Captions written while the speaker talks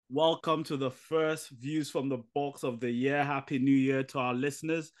Welcome to the first views from the box of the year. Happy New Year to our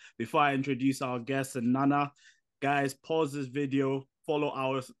listeners. Before I introduce our guests and Nana, guys, pause this video, follow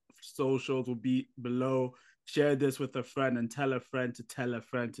our socials will be below. Share this with a friend and tell a friend to tell a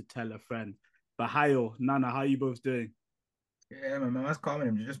friend to tell a friend. But Hayel, Nana, how are you both doing? Yeah, man, that's calming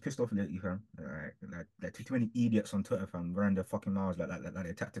him. You're just pissed off lately, fam. Like too many idiots on Twitter, fam, running their fucking mouths like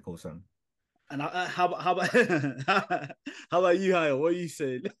they're tactical, son. And how about how about you, Hayel? What are you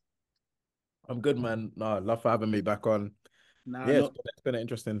saying? I'm good, man. No, love for having me back on. Nah, Yeah, no, it's been an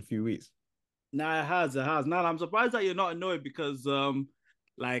interesting few weeks. nah, it has. Nah, I'm surprised that you're not annoyed because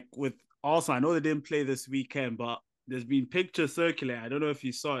like with also I know they didn't play this weekend, but there's been pictures circulating. I don't know if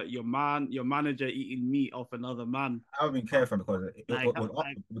you saw it. Your manager eating meat off another man. I haven't been careful because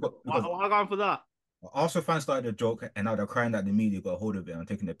Why gone for that? Arsenal fans started a joke and now they're crying that the media got a hold of it and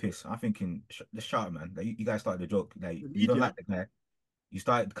taking the piss. I'm thinking, the shut man. Like, you guys started a joke. Like The you don't media. like the guy. You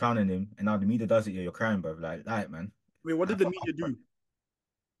started clowning him, and now the media does it. You're crying, bro. Like, man. Wait, what I, did the media do?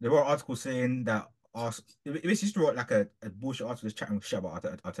 There were articles saying that us this just wrote like a bullshit article just chatting shit about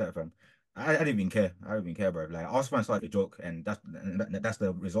Arteta fam. I didn't even care. I didn't even care, bro. Like Arsenal fans started a joke, and that's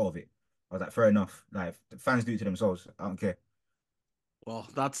the result of it. I was like, fair enough. Like the fans do it to themselves. I don't care. Well,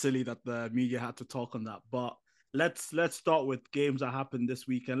 that's silly that the media had to talk on that. But let's start with games that happened this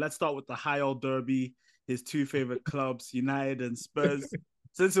weekend. Let's start with the Hayal Derby, his two favorite clubs, United and Spurs.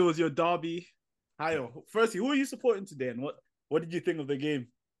 Since it was your derby, Hayal, firstly, who are you supporting today, and what did you think of the game?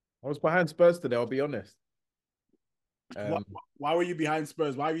 I was behind Spurs today, I'll be honest. Why, Um, why were you behind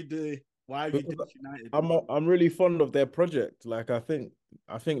Spurs? Why have you because ditched United? I'm really fond of their project. Like I think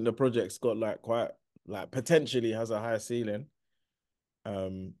the project's got like quite like potentially has a higher ceiling.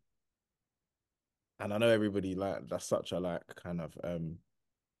 Um, and I know everybody like that's such a like kind of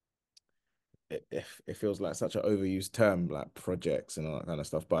it feels like such an overused term, like projects and all that kind of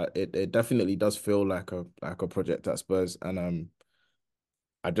stuff. But it definitely does feel like a project at Spurs. And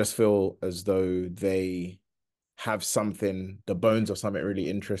I just feel as though they have something, the bones of something really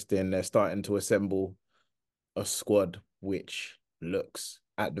interesting. They're starting to assemble a squad which looks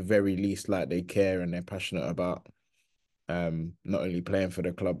at the very least like they care and they're passionate about not only playing for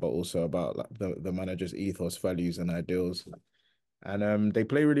the club but also about like the manager's ethos, values and ideals. And they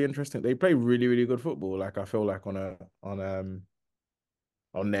play really interesting. They play really, really good football. Like I feel like on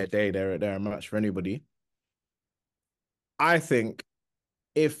their day they're a match for anybody. I think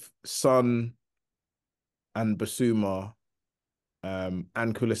if Son and Basuma and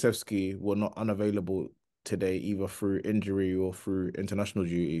Kulusevski were not unavailable today, either through injury or through international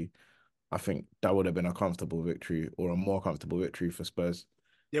duty, I think that would have been a comfortable victory or a more comfortable victory for Spurs.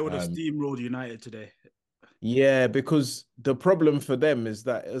 They would have Um, steamrolled United today. yeah, because the problem for them is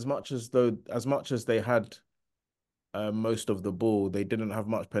that as much as they had most of the ball, they didn't have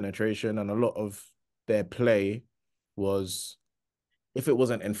much penetration, and a lot of their play was if it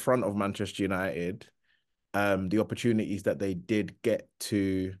wasn't in front of Manchester United, the opportunities that they did get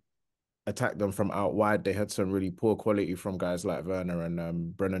to attack them from out wide. They had some really poor quality from guys like Werner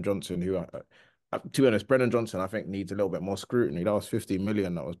and Brennan Johnson, who, to be honest, Brennan Johnson, I think needs a little bit more scrutiny. That was 50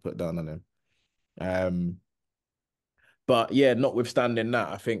 million that was put down on him. Um, but yeah, notwithstanding that,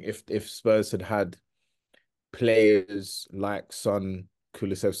 I think if Spurs had had players like Son,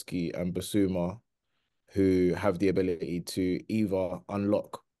 Kulusevski, and Basuma, who have the ability to either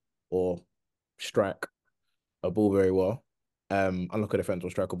unlock or strike a ball very well. Unlock a defense or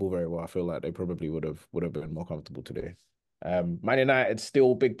strike a ball very well. I feel like they probably would have been more comfortable today. Man United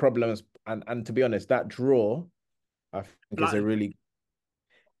still big problems, and to be honest, that draw I think is a Flattered. really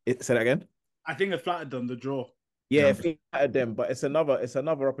say that again. I think it flattered them, the draw. Yeah, Yeah, it flattered them, but it's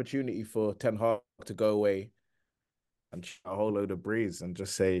another opportunity for Ten Hag to go away and a whole load of breeze and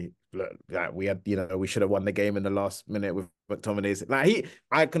just say, look, like we had, we should have won the game in the last minute with McTominay's.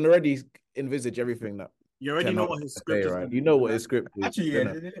 I can already envisage everything that You already Ten know Hag what his say, script is right? going to You be. know what his script is, actually,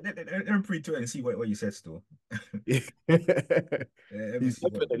 yeah. isn't Let me pre to it and see what you said still. it? Let me He's see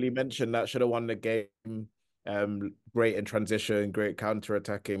what. definitely mentioned that should have won the game. Great in transition, great counter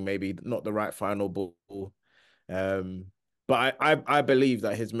attacking, maybe not the right final ball. Um, but I believe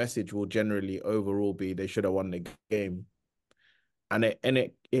that his message will generally overall be they should have won the game. And it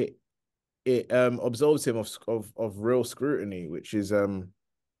absolves him of real scrutiny, which is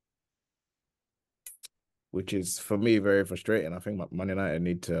for me very frustrating. I think Man United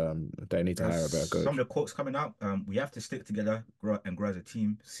need to they need to There's hire a better some of coach. the quotes coming out. We have to stick together, grow as a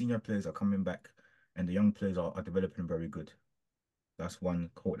team. Senior players are coming back, and the young players are developing very good. That's one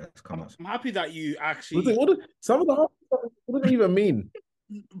quote that's come I'm, out. I'm happy that you Was it actually, some of the what does it even mean?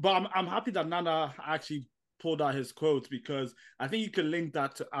 but I'm happy that Nana actually pulled out his quotes because I think you can link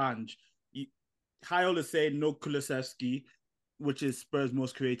that to Ange. Hayel is saying no Kulusevski, which is Spurs'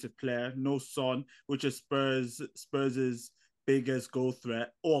 most creative player, no Son, which is Spurs' biggest goal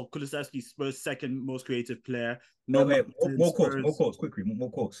threat, or Kulusevski, Spurs' second most creative player, no Wait, Martin, more quotes, more Spurs. quotes, quickly,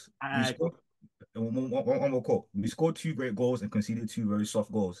 more quotes. We scored one more quote. We scored 2 great goals and conceded 2 very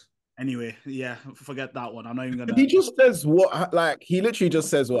soft goals. Anyway, yeah, forget that one. I'm not even He gonna just says what, like, he literally just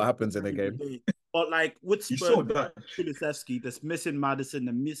says what happens in the game. But like with He's Spurs, so Dutch. Kulusevski, there's missing Madison,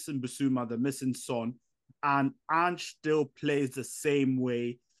 they're missing Basuma, they're missing Son, and Ange still plays the same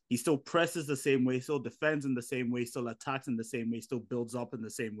way. He still presses the same way, still defends in the same way, still attacks in the same way, still builds up in the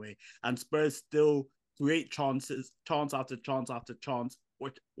same way, and Spurs still create chances, chance after chance after chance.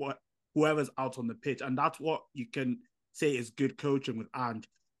 What whoever's out on the pitch, and that's what you can say is good coaching with Ange.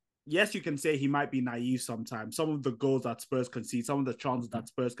 Yes, you can say he might be naive sometimes. Some of the goals that Spurs concede, some of the chances that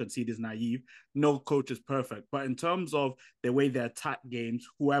Spurs concede is naive. No coach is perfect. But in terms of the way they attack games,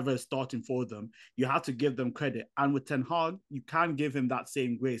 whoever is starting for them, you have to give them credit. And with Ten Hag, you can't give him that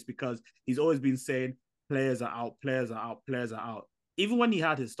same grace because he's always been saying players are out, players are out, players are out. Even when he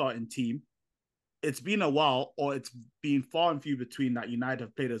had his starting team, it's been a while, or it's been far and few between that United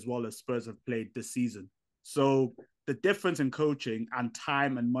have played as well as Spurs have played this season. So the difference in coaching and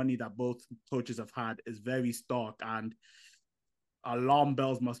time and money that both coaches have had is very stark, and alarm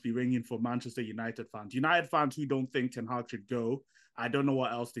bells must be ringing for Manchester United fans. United fans who don't think Ten Hag should go, I don't know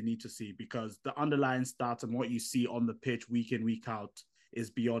what else they need to see, because the underlying stats and what you see on the pitch week in, week out is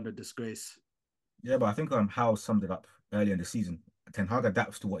beyond a disgrace. Yeah, but I think Howe summed it up earlier in the season. Ten Hag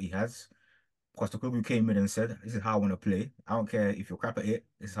adapts to what he has. Because the club who came in and said, "This is how I want to play. I don't care if you're crap at it.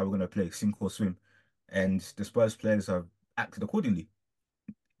 This is how we're going to play, sink or swim." And the Spurs players have acted accordingly.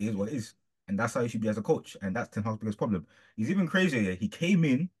 It is what it is, and that's how he should be as a coach. And that's Ten Hag's biggest problem. He's even crazier. He came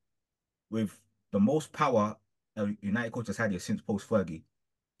in with the most power a United coach has had here since post Fergie.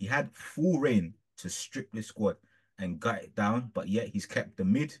 He had full reign to strip this squad and gut it down, but yet he's kept the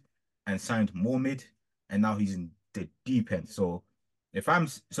mid and signed more mid, and now he's in the deep end. So if I'm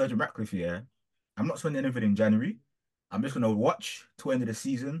Sergeant Ratcliffe here, I'm not spending anything in January. I'm just gonna watch to the end of the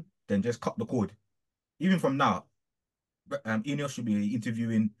season, then just cut the cord. Even from now, Ineos should be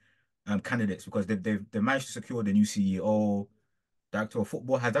interviewing candidates because they managed to secure the new CEO, director of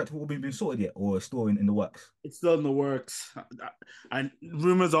football. Has director of football been sorted yet, or still in the works? It's still in the works, and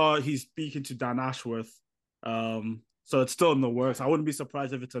rumors are he's speaking to Dan Ashworth. So it's still in the works. I wouldn't be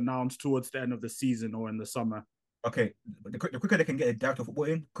surprised if it's announced towards the end of the season or in the summer. Okay, the quicker they can get a director of football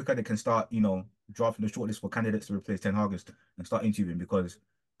in, quicker they can start, drafting the shortlist for candidates to replace Ten Hag and start interviewing, because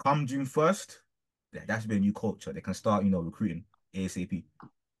come June 1st, that's been a new culture. They can start, recruiting ASAP.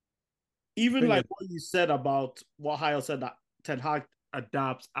 Even like what you said about what Hayel said, that Ten Hag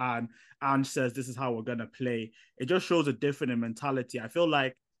adapts and says this is how we're gonna play. It just shows a different mentality. I feel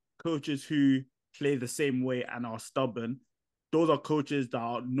like coaches who play the same way and are stubborn, those are coaches that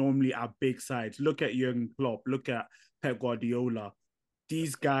are normally at big sides. Look at Jurgen Klopp, look at Pep Guardiola.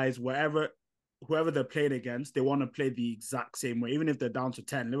 These guys, whoever they're playing against, they want to play the exact same way. Even if they're down to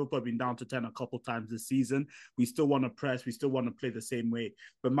 10, Liverpool have been down to 10 a couple times this season. We still want to press, we still want to play the same way.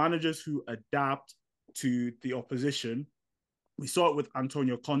 But managers who adapt to the opposition, we saw it with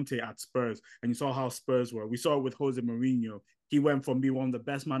Antonio Conte at Spurs, and you saw how Spurs were. We saw it with Jose Mourinho. He went from being one of the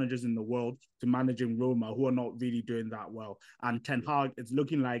best managers in the world to managing Roma, who are not really doing that well. And Ten Hag, it's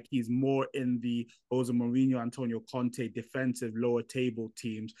looking like he's more in the Jose Mourinho, Antonio Conte defensive lower table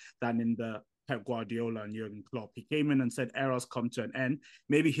teams than in the Pep Guardiola and Jurgen Klopp. He came in and said eras come to an end.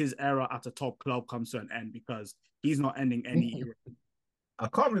 Maybe his era at a top club comes to an end because he's not ending any era. I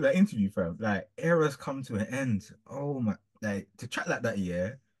can't believe that interview, fam. Like, eras come to an end. Oh my, like to chat like that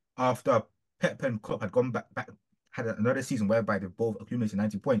year after Pep and Klopp had gone back, had another season whereby they both accumulated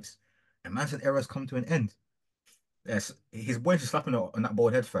 90 points. And man said eras come to an end. Yes, his boys is slapping on that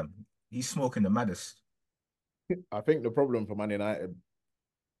bald head, fam. He's smoking the maddest. I think the problem for Man United,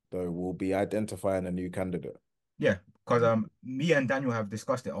 though, will be identifying a new candidate. Yeah, because me and Daniel have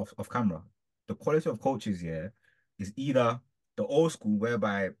discussed it off camera. The quality of coaches here is either the old school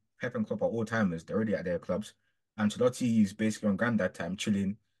whereby Pep and Klopp are all timers, they're already at their clubs. Ancelotti is basically on granddad time,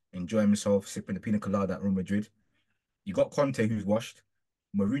 chilling, enjoying himself, sipping the pina colada at Real Madrid. You got Conte who's washed,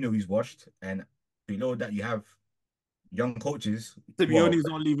 Mourinho who's washed, and below that you have young coaches who are Simeone's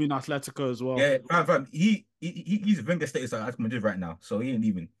not leaving Atletico as well. yeah, fam, he's Wenger status at Madrid right now, so he ain't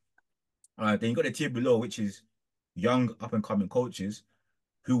leaving. Then you got the tier below, which is young up and coming coaches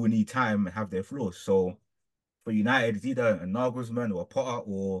who will need time and have their flaws. So for United, it's either a Nagelsmann or a Potter,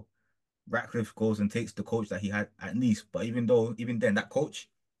 or Ratcliffe goes and takes the coach that he had at Nice. But even then, that coach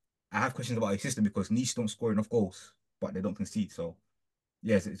I have questions about his system because Nice don't score enough goals, but they don't concede. So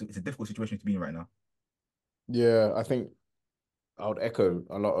yeah, it's a difficult situation to be in right now. Yeah, I think I would echo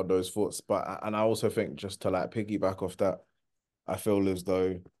a lot of those thoughts, but and I also think just to like piggyback off that, I feel as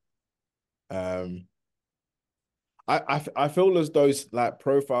though um I feel as those like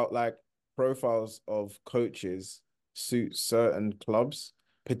profiles of coaches suit certain clubs,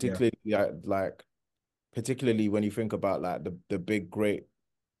 Yeah, particularly like particularly when you think about like the big great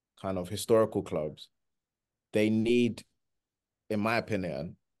kind of historical clubs. They need, in my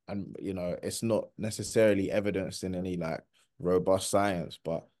opinion, and it's not necessarily evidenced in any like robust science,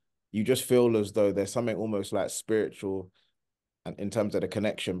 but you just feel as though there's something almost like spiritual and in terms of the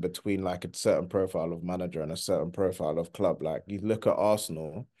connection between like a certain profile of manager and a certain profile of club. Like you look at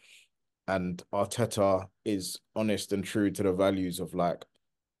Arsenal and Arteta is honest and true to the values of like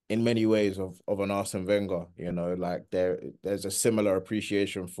in many ways of an Arsene Wenger, like there's a similar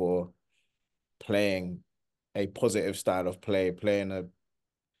appreciation for playing a positive style of play, playing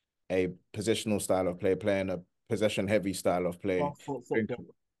a positional style of play, playing a possession heavy style of play. Front foot football.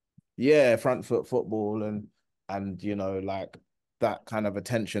 Yeah, front foot football and like that kind of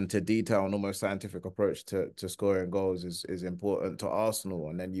attention to detail and almost scientific approach to scoring goals is important to Arsenal.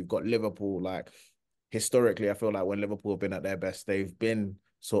 And then you've got Liverpool, like historically, I feel like when Liverpool have been at their best, they've been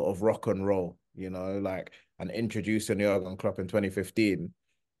sort of rock and roll, like and introducing Jurgen Klopp in 2015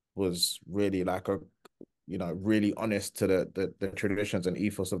 was really like a really honest to the traditions and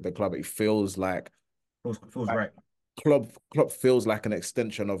ethos of the club. It feels feels right. Klopp feels like an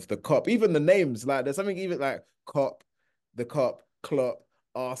extension of the Cop. Even the names, like there's something even like Cop, the Cop, Klopp,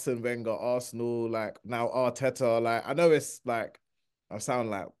 Arsene Wenger, Arsenal, like now Arteta. Like I know it's like I sound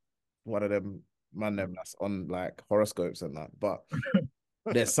like one of them them that's on like horoscopes and that, but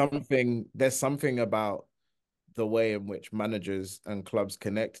there's something about the way in which managers and clubs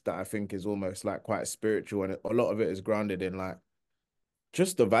connect that I think is almost like quite spiritual, and a lot of it is grounded in like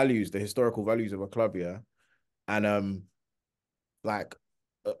just the values, the historical values of a club, yeah. And like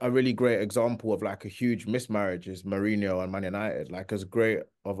a really great example of like a huge mismarriage is Mourinho and Man United. Like as great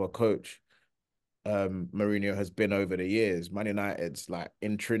of a coach Mourinho has been over the years, Man United's like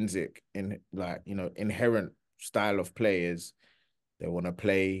intrinsic in like inherent style of play is they want to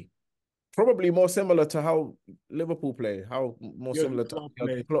play probably more similar to how Liverpool play, how more Jurgen similar to Klopp how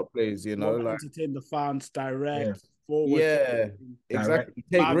play. Klopp plays, Want to like entertain the fans, Yeah, direct, forward, yeah, direct. exactly.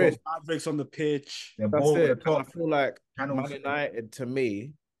 Take risks. Mavericks on the pitch. The That's ball at the it. And I top, feel like Man channels. United to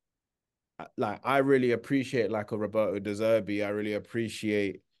me, like I really appreciate like a Roberto De Zerbi. I really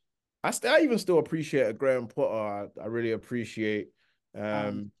appreciate. I even still appreciate a Graham Potter. I really appreciate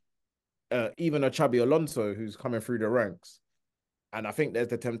And um even a Xabi Alonso who's coming through the ranks. And I think there's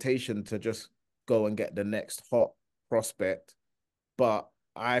the temptation to just go and get the next hot prospect. But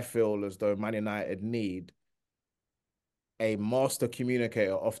I feel as though Man United need a master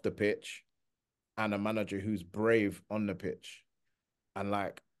communicator off the pitch and a manager who's brave on the pitch. And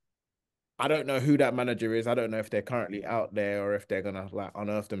like, I don't know who that manager is. I don't know if they're currently out there or if they're gonna like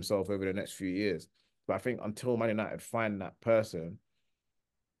unearth themselves over the next few years. But I think until Man United find that person,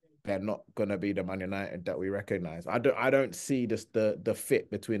 they're not gonna be the Man United that we recognize. I don't see this the fit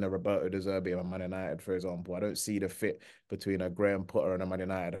between a Roberto De Zerbi and a Man United, for example. I don't see the fit between a Graham Potter and a Man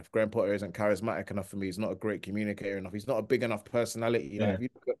United. If Graham Potter isn't charismatic enough for me, he's not a great communicator enough. He's not a big enough personality. Like Yeah, if you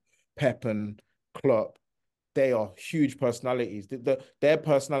look at Pep and Klopp, they are huge personalities. Their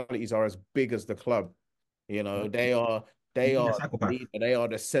personalities are as big as the club. They are you they need a are the psychopath. leader, they are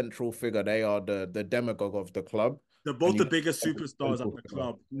the central figure, they are the demagogue of the club. they're And both you the biggest have the superstars at central the figure.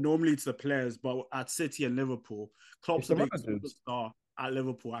 club. Normally it's the players, but at City and Liverpool, It's Klopp's the the biggest managers. superstar at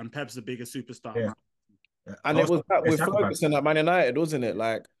Liverpool, and Pep's the biggest superstar at Yeah, Man. And it also was that a with psychopath. Ferguson at Man United, wasn't it?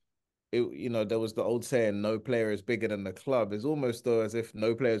 Like there was the old saying, no player is bigger than the club. It's almost though as if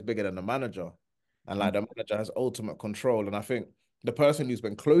no player is bigger than the manager. And like the manager has ultimate control. And I think the person who's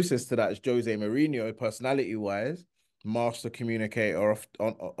been closest to that is Jose Mourinho, personality wise, master communicator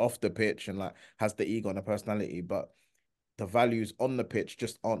off the pitch and like has the ego and the personality. But the values on the pitch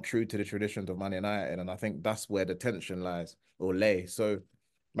just aren't true to the traditions of Man United. And I think that's where the tension lies or lay. So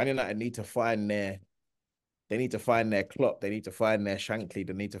Man United need to find their Klopp, they need to find their Shankly,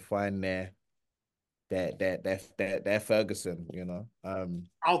 they need to find their Ferguson,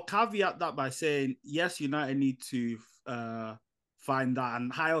 I'll caveat that by saying yes, United need to find that,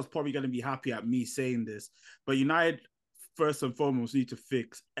 and Hayel's probably going to be happy at me saying this, but United first and foremost need to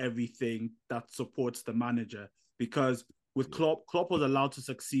fix everything that supports the manager because with Klopp was allowed to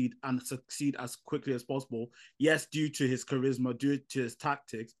succeed and succeed as quickly as possible. Yes, due to his charisma, due to his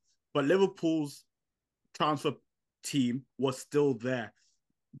tactics, but Liverpool's transfer team was still there.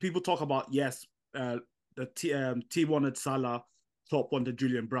 people talk about, yes, the team wanted Salah, Klopp wanted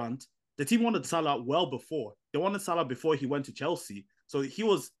Julian Brandt. The team wanted Salah well before. They wanted Salah before he went to Chelsea. So he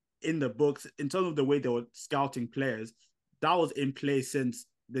was in the books in terms of the way they were scouting players. That was in place since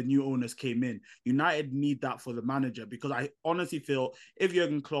the new owners came in. United need that for the manager, because I honestly feel if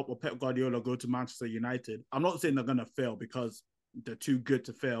Jurgen Klopp or Pep Guardiola go to Manchester United, I'm not saying they're going to fail because they're too good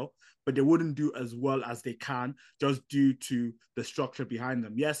to fail, but they wouldn't do as well as they can just due to the structure behind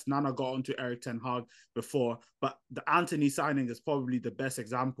them. Yes, Nana got onto Eric Ten Hag before, but the Anthony signing is probably the best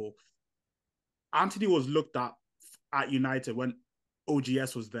example. Anthony was looked at United when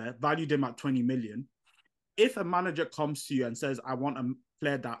OGS was there, valued him at 20 million. If a manager comes to you and says, I want a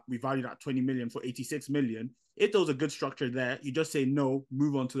player that we valued at 20 million for 86 million, if there was a good structure there, you just say no,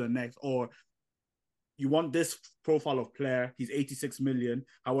 move on to the next. Or you want this profile of player, he's 86 million.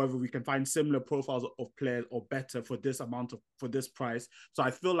 However, we can find similar profiles of players or better for this amount for this price. So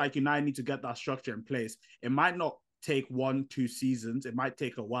I feel like United need to get that structure in place. It might not take 1-2 seasons. It might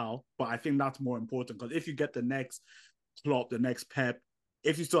take a while, but I think that's more important, because if you get the next Klopp, the next Pep,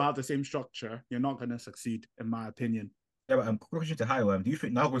 if you still have the same structure, you're not going to succeed, in my opinion. Yeah, but question to Hayel, do you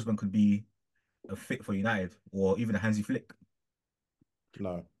think Nagelsmann could be a fit for United or even a Hansi Flick?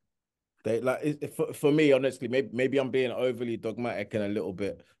 No. They for me, honestly, maybe I'm being overly dogmatic and a little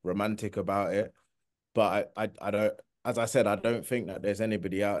bit romantic about it, but I don't, as I said, I don't think that there's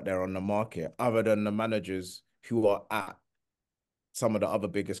anybody out there on the market other than the managers who are at some of the other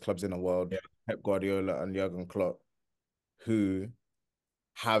biggest clubs in the world, Yeah. Pep Guardiola and Jurgen Klopp, who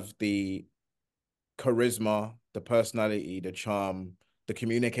have the charisma, the personality, the charm, the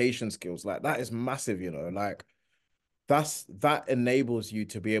communication skills. Like that is massive, like that enables you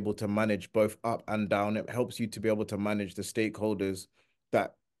to be able to manage both up and down. It helps you to be able to manage the stakeholders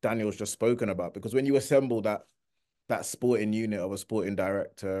that Daniel's just spoken about. Because when you assemble that sporting unit of a sporting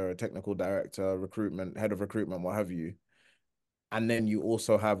director, a technical director, recruitment, head of recruitment, what have you, and then you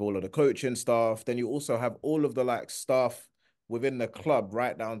also have all of the coaching staff, then you also have all of the like staff within the club,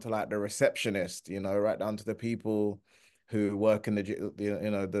 right down to like the receptionist, right down to the people who work in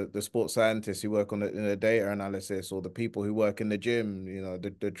the sports scientists who work on the data analysis, or the people who work in the gym,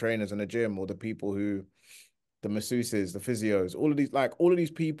 the trainers in the gym, or the people who the masseuses, the physios, all of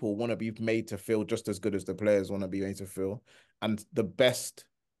these people want to be made to feel just as good as the players want to be made to feel. And the best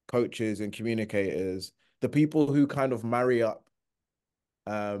coaches and communicators, the people who kind of marry up,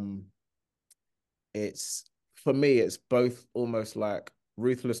 it's, for me, it's both almost like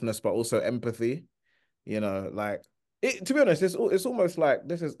ruthlessness, but also empathy. Like to be honest, it's almost like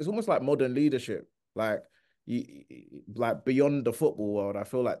it's almost like modern leadership. Like you, like beyond the football world, I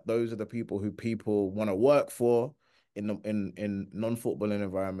feel like those are the people who people want to work for in non-footballing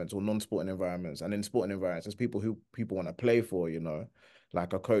environments or non-sporting environments, and in sporting environments, there's people who people want to play for.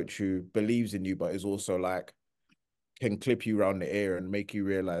 Like a coach who believes in you, but is also like can clip you around the ear and make you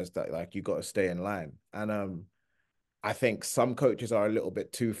realize that like you got to stay in line. And I think some coaches are a little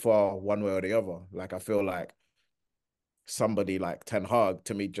bit too far one way or the other. Like I feel like somebody like Ten Hag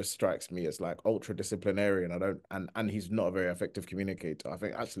to me just strikes me as like ultra disciplinarian. I don't and he's not a very effective communicator. I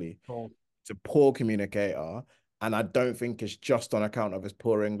think actually he's a poor communicator. And I don't think it's just on account of his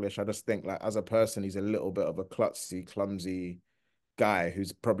poor English. I just think like as a person, he's a little bit of a klutzy, clumsy guy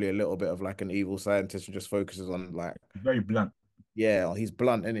who's probably a little bit of like an evil scientist who just focuses on like Very blunt. yeah, he's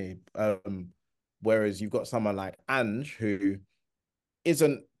blunt, isn't he? Whereas you've got someone like Ange who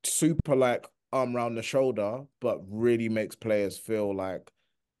isn't super like arm around the shoulder, but really makes players feel like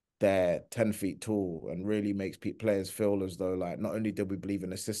they're 10 feet tall and really makes players feel as though like not only did we believe in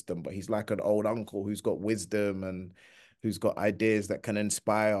the system, but he's like an old uncle who's got wisdom and who's got ideas that can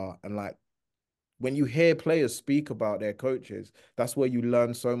inspire. And like when you hear players speak about their coaches, that's where you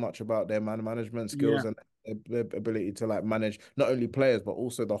learn so much about their management skills and their ability to like manage not only players but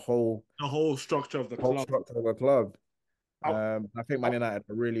also the whole structure of the whole club. structure of a club. I, I think Man United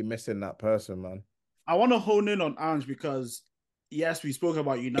are really missing that person, man. I want to hone in on Ange because yes, we spoke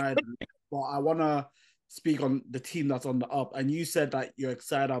about United, but I want to speak on the team that's on the up. And you said that you're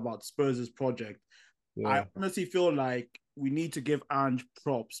excited about Spurs' project. I Yeah, honestly feel like we need to give Ange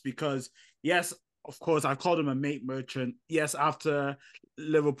props because, yes, of course, I called him a mate merchant. Yes, after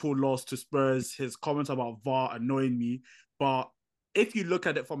Liverpool lost to Spurs, his comments about VAR annoying me. But if you look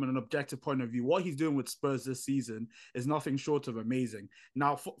at it from an objective point of view, what he's doing with Spurs this season is nothing short of amazing.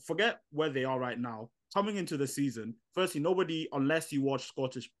 Now, forget where they are right now. Coming into the season, firstly, nobody, unless you watch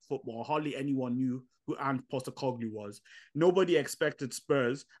Scottish football, hardly anyone knew who Ange Postecoglou was. Nobody expected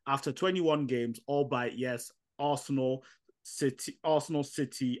Spurs after 21 games, albeit, yes, Arsenal City, Arsenal,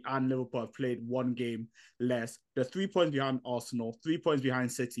 City, and Liverpool have played one game less. They're 3 points behind Arsenal, 3 points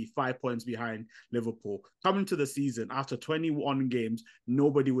behind City, 5 points behind Liverpool. Coming to the season, after 21 games,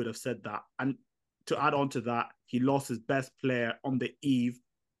 nobody would have said that. And to add on to that, he lost his best player on the eve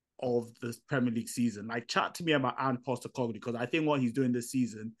of this Premier League season. Like, chat to me about Ange Postecoglou, because I think what he's doing this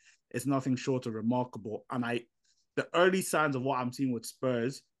season is nothing short of remarkable. And the early signs of what I'm seeing with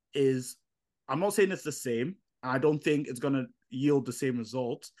Spurs is, I'm not saying it's the same. I don't think it's going to yield the same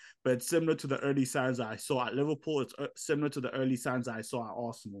results, but it's similar to the early signs that I saw at Liverpool. It's similar to the early signs that I saw at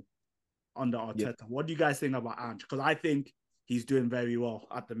Arsenal under Yeah. Arteta. What do you guys think about Ange? Because I think he's doing very well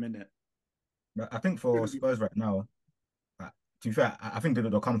at the minute. But I think for Spurs right now, to be fair, I think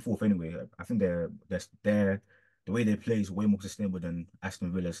they'll come fourth anyway. I think they're the way they play is way more sustainable than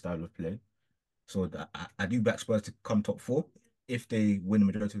Aston Villa's style of play. So I do back Spurs to come top four if they win the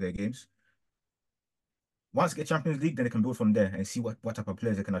majority of their games. Once they get Champions League, then they can build from there and see what type of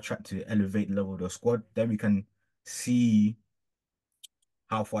players they can attract to elevate the level of their squad. Then we can see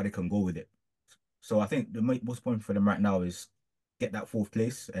how far they can go with it. So I think the most important for them right now is get that fourth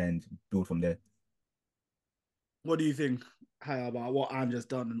place and build from there. What do you think, Hayel, about what Ange has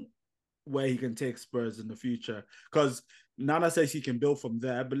done and where he can take Spurs in the future? Because Nana says he can build from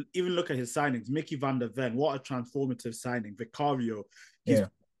there, but even look at his signings. Mickey van der Ven, what a transformative signing. Vicario, he's Yeah.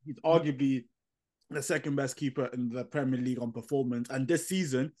 he's arguably the second best keeper in the Premier League on performance. And this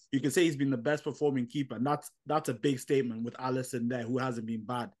season, you can say he's been the best performing keeper. And that's a big statement with Alisson there, who hasn't been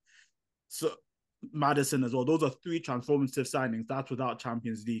bad. So Madison as well. Those are three transformative signings. That's without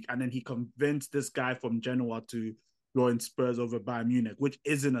Champions League. And then he convinced this guy from Genoa to join Spurs over Bayern Munich, which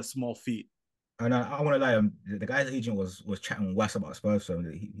isn't a small feat. And I want to lie, the guy's agent was chatting was about Spurs, so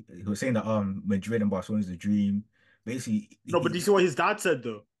he was saying that Madrid and Barcelona is the dream. Basically, No, but do you see what his dad said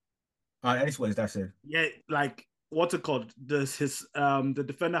though? at least what his dad said. Yeah, like what's it called? The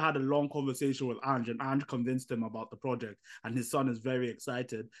defender had a long conversation with Ange, and Ange convinced him about the project. And his son is very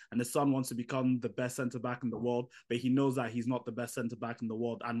excited, and his son wants to become the best centre back in the world, but he knows that he's not the best centre back in the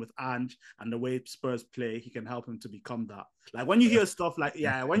world. And with Ange and the way Spurs play, he can help him to become that. Like when you hear stuff like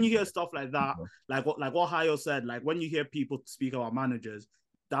when you hear stuff like that, like what Hayo said, like when you hear people speak about managers,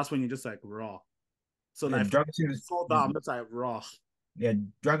 that's when you're just like raw. So Yeah, like Dragon I saw that, I'm just like raw. Yeah,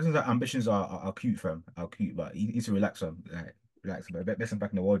 Dragon's ambitions are cute, fam. Are cute, but he needs to relax, fam. Like, relax, but best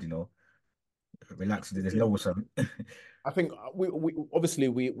back in the world, Relax. There's levels, fam. I think we obviously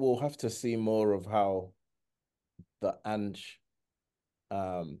we will have to see more of how the Ange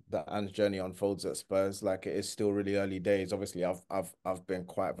journey unfolds at Spurs. Like it is still really early days. Obviously, I've been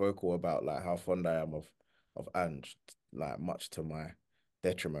quite vocal about like how fond I am of Ange, like much to my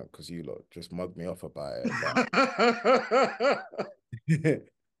detriment because you lot just mugged me off about it.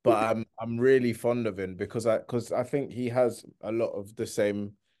 But I'm really fond of him because I think he has a lot of the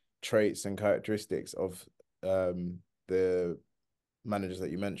same traits and characteristics of the managers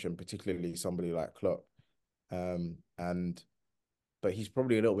that you mentioned, particularly somebody like Klopp. And but he's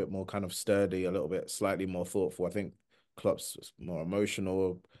probably a little bit more kind of sturdy, a little bit slightly more thoughtful. I think Klopp's more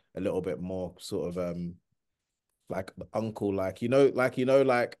emotional, a little bit more sort of like uncle, like you'll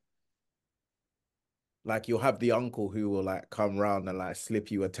have the uncle who will like come round and like slip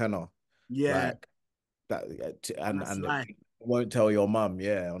you a tenner, Yeah, like that, and like won't tell your mum,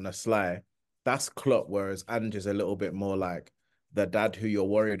 yeah, on the sly. That's Klopp, whereas Ange is a little bit more like the dad who you're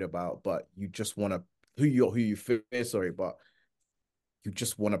worried about, but you just want to who you fear, sorry, but you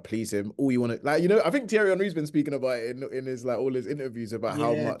just want to please him. All you want to I think Thierry Henry's been speaking about it in his like all his interviews about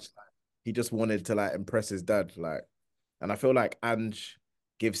how yeah, much like, he just wanted to like impress his dad, like, and I feel like Ange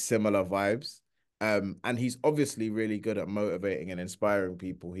gives similar vibes. And he's obviously really good at motivating and inspiring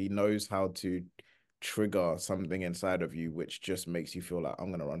people. He knows how to trigger something inside of you, which just makes you feel like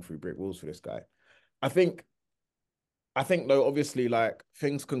I'm gonna run through brick walls for this guy. I think, though, obviously, like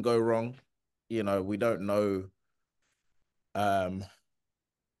things can go wrong. We don't know. Um,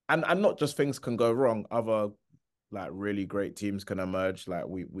 and not just things can go wrong, other like really great teams can emerge. Like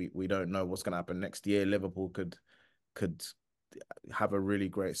we don't know what's gonna happen next year. Liverpool could have a really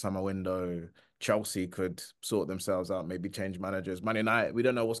great summer window. Chelsea could sort themselves out, maybe change managers. Man United, we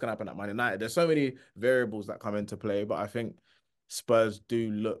don't know what's gonna happen at Man United. There's so many variables that come into play, but I think Spurs do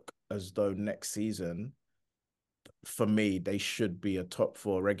look as though next season, for me, they should be a top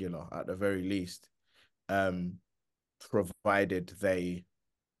four regular at the very least. Um, Provided they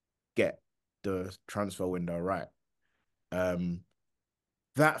get the transfer window right. Um,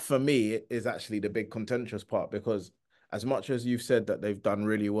 that for me is actually the big contentious part because as much as you've said that they've done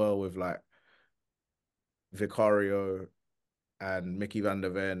really well with like Vicario and Mickey van der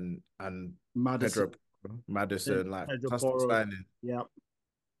Ven and Madison. Pedro Madison, like Pedro fantastic Porro. signing. Yeah.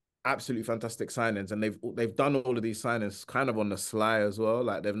 Absolutely fantastic signings, and they've done all of these signings kind of on the sly as well.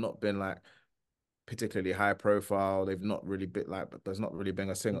 Like they've not been like particularly high profile. They've not really been like, there's not really been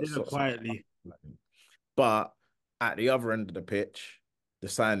a He single did it sort. quietly. But at the other end of the pitch, the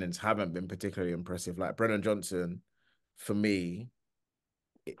signings haven't been particularly impressive. Like Brennan Johnson, for me,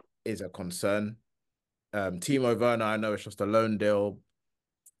 is a concern. Timo Werner, I know it's just a loan deal,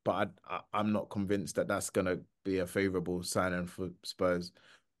 but I'm not convinced that that's going to be a favourable signing for Spurs.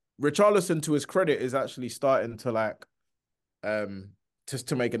 Richarlison, to his credit, is actually starting to like just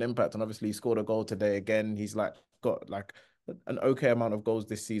to make an impact, and obviously he scored a goal today again. He's like got like an okay amount of goals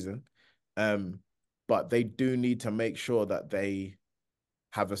this season, but they do need to make sure that they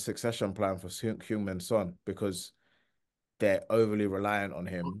have a succession plan for Heung-min Son, because they're overly reliant on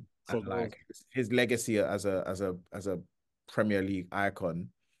him, For and goals. like his legacy as a Premier League icon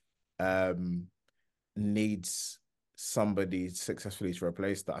needs somebody successfully to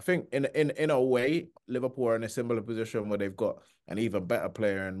replace that. I think in a way, Liverpool are in a similar position where they've got an even better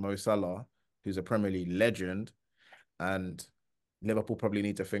player in Mo Salah, who's a Premier League legend, and Liverpool probably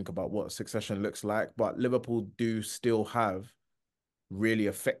need to think about what succession looks like. But Liverpool do still have really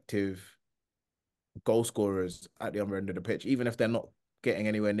effective goal scorers at the other end of the pitch, even if they're not getting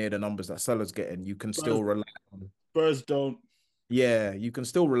anywhere near the numbers that Salah's getting. You can still rely on. Spurs don't. Yeah, you can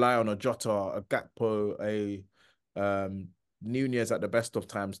still rely on a Jota, a Gakpo, a Nunez at the best of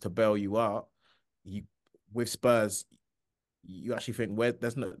times to bail you out. You with Spurs, you actually think where's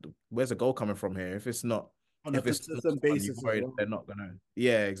the goal coming from here? If it's not, On a if it's consistent someone you basis as worried well. they're not gonna.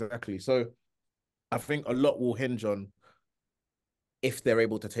 Yeah, exactly. So I think a lot will hinge on if they're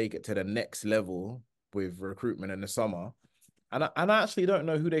able to take it to the next level with recruitment in the summer. And I actually don't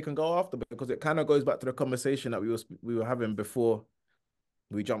know who they can go after, because it kind of goes back to the conversation that we were having before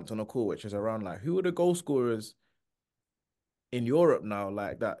we jumped on a call, which is around like who are the goal scorers in Europe now,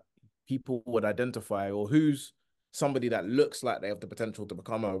 like that people would identify, or who's somebody that looks like they have the potential to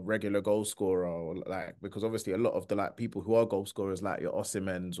become a regular goal scorer, or like, because obviously a lot of the like people who are goal scorers, like your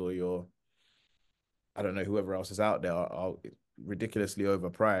Osimhen's or your, I don't know, whoever else is out there, are ridiculously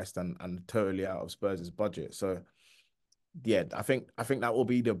overpriced and totally out of Spurs' budget. So yeah, I think that will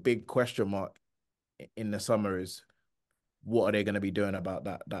be the big question mark in the summer, is what are they going to be doing about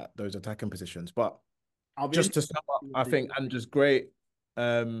those attacking positions. But I'll be just to interested sum to up, see what I they think do. Andrew's great.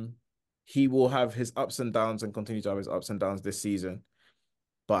 He will have his ups and downs and continue to have his ups and downs this season.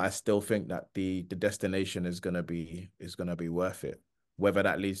 But I still think that the destination is gonna be worth it. Whether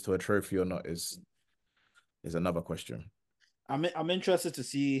that leads to a trophy or not is another question. I'm interested to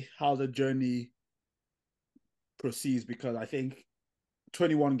see how the journey proceeds, because I think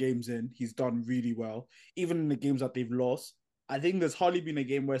 21 games in, he's done really well. Even in the games that they've lost, I think there's hardly been a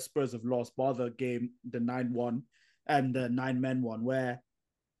game where Spurs have lost, bar the game, the 9-1 and the 9-men one, where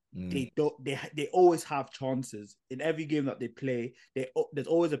they always have chances in every game that they play. There's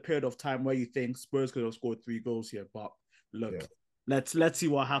always a period of time where you think Spurs could have scored 3 goals here, but look, Yeah. let's see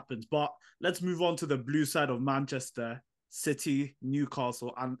what happens. But let's move on to the blue side of Manchester City,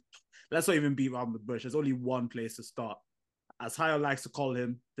 Newcastle, and let's not even beat around the bush. There's only one place to start, as Hayel likes to call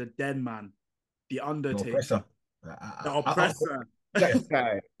him, the dead man, the No Undertaker, oppressor. the oppressor, Guy is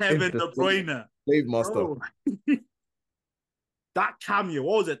Kevin the De Bruyne. slave master. Bro, that cameo,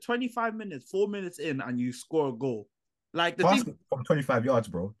 what was it? 25 minutes, 4 minutes in, and you score a goal. Like the Passed thing it from 25 yards,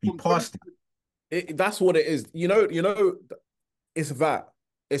 bro. He from 20, passed it. That's what it is. It's that.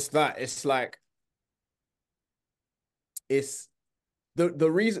 It's that. It's like it's the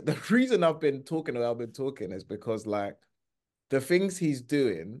reason I've been talking is because like the things he's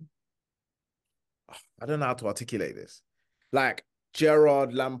doing, I don't know how to articulate this. Like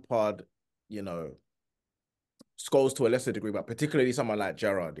Gerard, Lampard, you know, Scholes to a lesser degree, but particularly someone like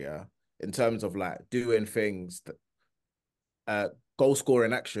Gerard, yeah, in terms of like doing things that goal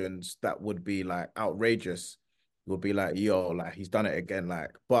scoring actions that would be like outrageous, would be like, yo, like he's done it again.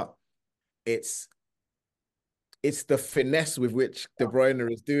 Like, but it's the finesse with which De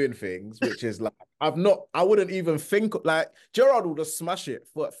Bruyne is doing things, which is like, I wouldn't even think, like, Gerard will just smash it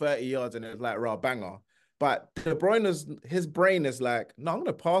for 30 yards and it's like, raw banger. But De Bruyne's, his brain is like, no, I'm going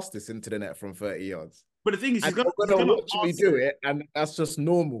to pass this into the net from 30 yards. but the thing is, And he's you're going gonna to watch me pass do it. it, and that's just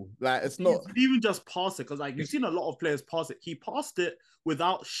normal. Like, it's He's not. even just pass it, because like you've seen a lot of players pass it. He passed it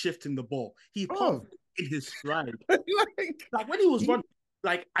without shifting the ball. He passed Oh, it in his stride. like, Like when he was running,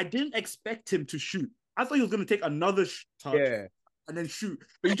 like I didn't expect him to shoot. I thought he was gonna take another touch yeah. and then shoot.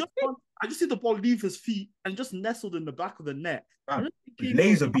 But he just I just see the ball leave his feet and just nestled in the back of the net. I'm just thinking,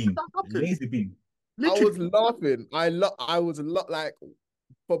 Laser how did beam. that happen? Laser beam. I Literally, was laughing. I was like,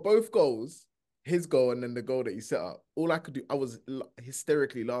 for both goals, his goal and then the goal that he set up, all I could do, I was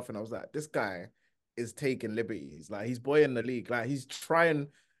hysterically laughing. I was like, this guy is taking liberties. Like, he's buoying the league. Like, he's trying.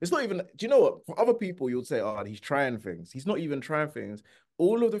 It's not even, do you know what? For other people, you'll say, oh, he's trying things. He's not even trying things.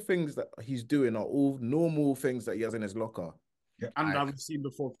 All of the things that he's doing are all normal things that he has in his locker. Yeah. And that we've seen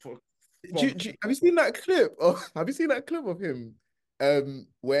before. Have you seen that clip? Oh, have you seen that clip of him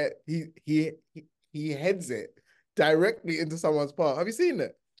where he heads it directly into someone's path? Have you seen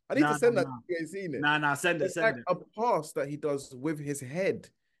it? I need to send that. You ain't seen it. Nah, send it, It's like a pass that he does with his head,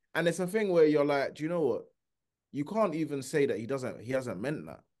 and it's a thing where you're like, do you know what? You can't even say that he hasn't meant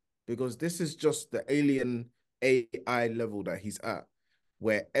that, because this is just the alien AI level that he's at,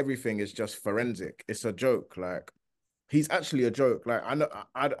 where everything is just forensic. It's a joke. Like, he's actually a joke. Like, I know,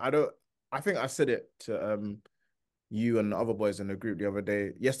 I don't. I think I said it to you and the other boys in the group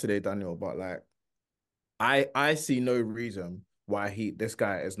yesterday, Daniel. But like, I see no reason why this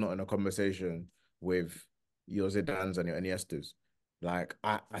guy is not in a conversation with your Zidanes and your Iniestas. Like,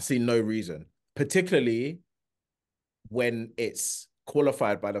 I see no reason, particularly when it's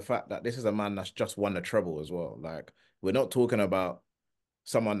qualified by the fact that this is a man that's just won a treble as well. Like, we're not talking about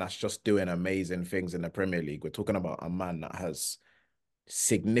someone that's just doing amazing things in the Premier League. We're talking about a man that has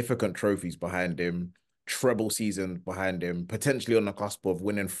significant trophies behind him, treble season behind him, potentially on the cusp of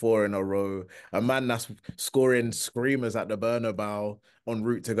winning 4 in a row. A man that's scoring screamers at the Bernabeu en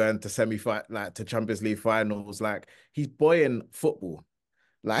route to go into to Champions League finals. Like, he's buoying football.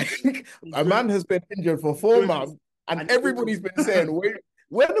 Like, a man has been injured for 4 months, and everybody's been saying, "Wait,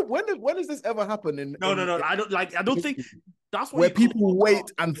 when does this ever happen?" No. I don't think that's where people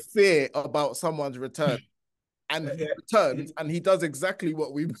wait and fear about someone's return. And he returns and he does exactly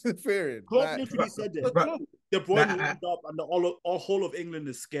what we've been fearing. Klopp literally said it. De Bruyne lined up and the whole of England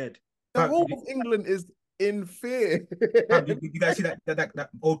is scared. The whole of England is in fear. You guys see that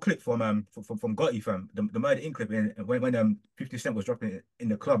old clip from Gotti, from the Murder Inc. clip, when 50 Cent was dropping it in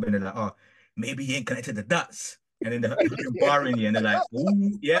the club, and they're like, oh, maybe he ain't connected the dots. And then the bar in the end, they're like,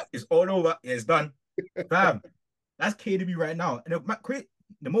 ooh, yeah, it's all over. Yeah, it's done. Fam, that's KDB right now. And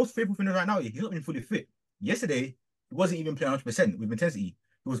the most favorable thing right now is he's not been fully fit. Yesterday, he wasn't even playing 100% with intensity.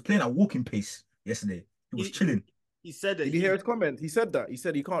 He was playing at walking pace yesterday. He was chilling. He said it. Did you hear his comment? He said that. He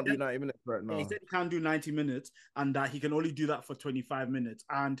said he can't do 90 minutes right now. He said he can't do 90 minutes and that he can only do that for 25 minutes.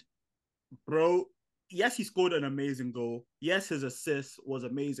 And, bro, yes, he scored an amazing goal. Yes, his assist was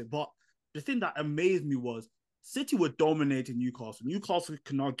amazing. But the thing that amazed me was City were dominating Newcastle. Newcastle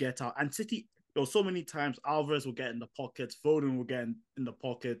could not get out. And City, there were so many times Alvarez will get in the pockets, Foden will get in the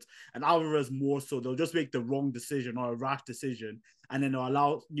pockets, and Alvarez more so. They'll just make the wrong decision or a rash decision, and then they'll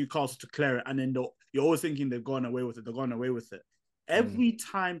allow Newcastle to clear it. And then you're always thinking they've gone away with it. They're going away with it. Every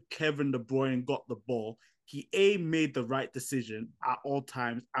time Kevin De Bruyne got the ball, he A, made the right decision at all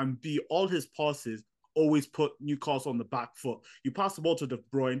times, and B, all his passes always put Newcastle on the back foot. You pass the ball to De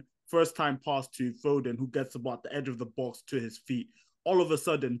Bruyne, first time pass to Foden, who gets the ball at the edge of the box to his feet. All of a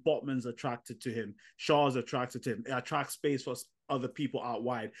sudden, Botman's attracted to him. Shaw's attracted to him. It attracts space for other people out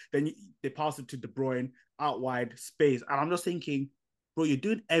wide. Then they pass it to De Bruyne, out wide, space. And I'm just thinking, bro, you're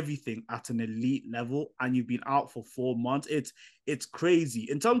doing everything at an elite level and you've been out for 4 months. It's crazy.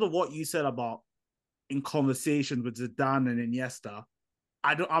 In terms of what you said about in conversation with Zidane and Iniesta,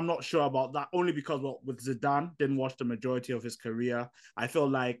 I'm not sure about that, only because with Zidane, didn't watch the majority of his career. I feel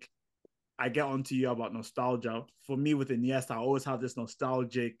like I get onto you about nostalgia. For me, with Iniesta, I always have this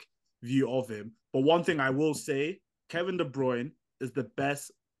nostalgic view of him. But one thing I will say, Kevin De Bruyne is the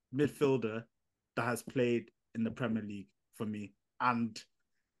best midfielder that has played in the Premier League for me. And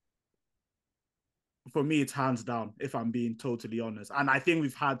for me, it's hands down, if I'm being totally honest. And I think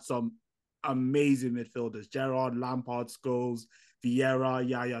we've had some amazing midfielders. Gerrard, Lampard, Scholes, Vieira,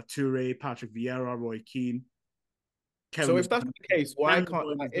 Yaya Toure, Patrick Vieira, Roy Keane. So if that's the case, why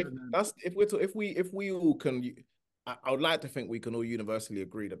can't if we all can, I would like to think we can all universally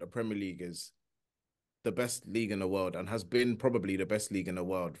agree that the Premier League is the best league in the world and has been probably the best league in the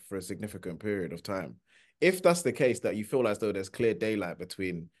world for a significant period of time. If that's the case, that you feel as though there's clear daylight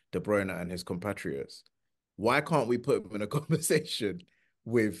between De Bruyne and his compatriots, why can't we put him in a conversation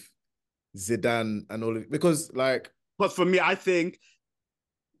with Zidane and all of it? Because but for me, I think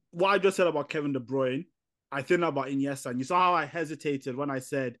what I just said about Kevin De Bruyne, I think about Iniesta. And you saw how I hesitated when I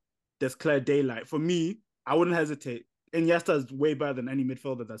said there's clear daylight. For me, I wouldn't hesitate. Iniesta is way better than any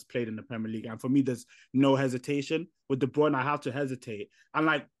midfielder that's played in the Premier League. And for me, there's no hesitation. With De Bruyne, I have to hesitate.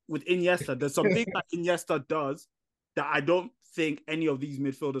 And with Iniesta, there's some things that Iniesta does that I don't think any of these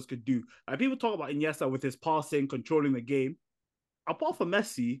midfielders could do. People talk about Iniesta with his passing, controlling the game. Apart from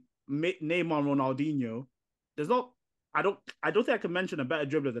Messi, Neymar, Ronaldinho, there's not I don't think I can mention a better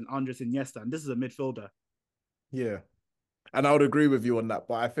dribbler than Andres Iniesta, and this is a midfielder. Yeah. And I would agree with you on that.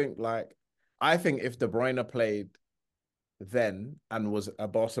 But I think if De Bruyne played then and was in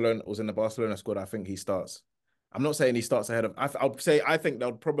the Barcelona squad, I think he starts. I'm not saying he starts ahead of. I'll say I think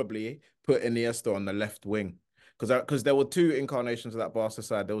they'll probably put Iniesta on the left wing because there were two incarnations of that Barca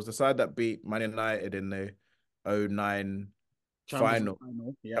side. There was the side that beat Man United in the '09 Champions League final,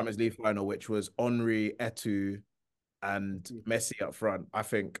 final. Yeah. Champions League final, which was Henry, Eto'o, and Messi up front. I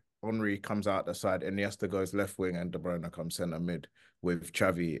think Henry comes out the side, Iniesta goes left wing, and De Bruyne comes centre mid with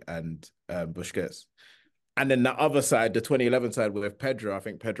Xavi and Busquets. And then the other side, the 2011 side with Pedro, I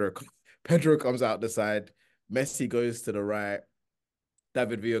think Pedro comes out the side, Messi goes to the right,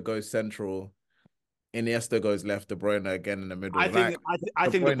 David Villa goes central, Iniesta goes left, De Bruyne again in the middle. I De think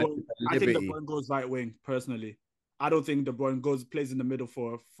De Bruyne Bruyne I think De liberty. Bruyne goes right wing personally. I don't think De Bruyne plays in the middle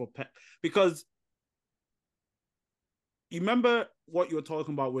for Pep because you remember what you were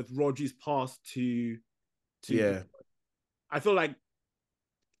talking about with Rodri's pass to Yeah. I feel like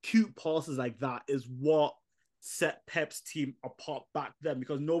cute passes like that is what set Pep's team apart back then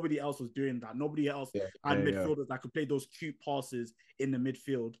because nobody else was doing that. Nobody else had midfielders that could play those cute passes in the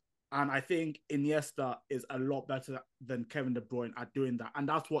midfield. And I think Iniesta is a lot better than Kevin De Bruyne at doing that. And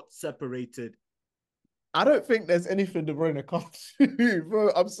that's what separated. I don't think there's anything De Bruyne can't do, bro.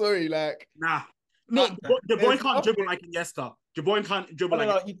 I'm sorry, like Nah. No, De Bruyne can't nothing. dribble like Iniesta. De Bruyne can't dribble No,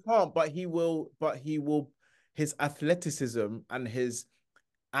 like he can't, but he will. But he will. His athleticism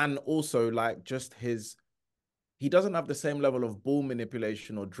and also like just his. He doesn't have the same level of ball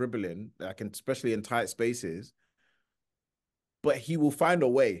manipulation or dribbling, like especially in tight spaces. But he will find a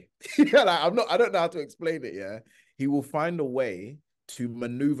way. Yeah, like I don't know how to explain it. Yeah, he will find a way to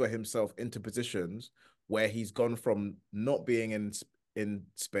maneuver himself into positions where he's gone from not being in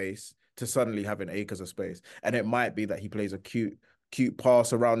space to suddenly having acres of space. And it might be that he plays a cute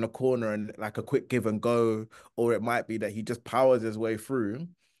pass around the corner and like a quick give and go, or it might be that he just powers his way through.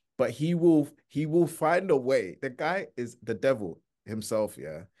 But he will find a way. The guy is the devil himself.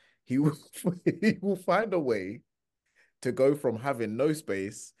 Yeah, he will he will find a way to go from having no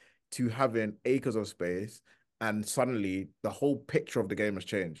space to having acres of space, and suddenly the whole picture of the game has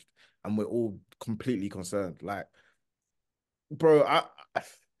changed, and we're all completely concerned. Like, bro,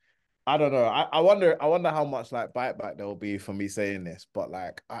 I don't know. I wonder how much like bite back there will be for me saying this, but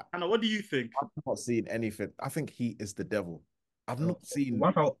like, Anna, what do you think? I've not seen anything. I think he is the devil. I've Uh, not seen.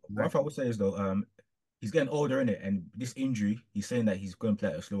 one thing I would say is though, he's getting older in it, and this injury, he's saying that he's going to play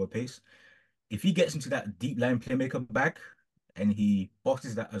at a slower pace. If he gets into that deep line playmaker back and he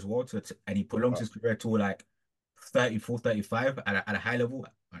boxes that as well and he prolongs his career to like 34, 35 at a high level,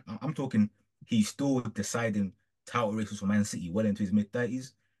 I'm talking he's still deciding title races for Man City well into his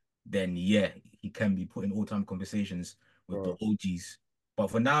mid-30s, then yeah, he can be put in all-time conversations with the Bro. OGs. But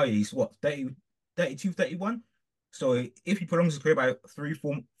for now, he's what, 30, 32, 31? So if he prolongs his career by 3,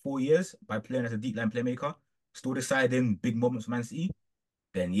 4 years by playing as a deep line playmaker, still deciding big moments for Man City,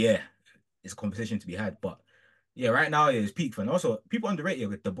 then yeah, it's a conversation to be had. But yeah, right now yeah, it's peak fun. Also, people underrate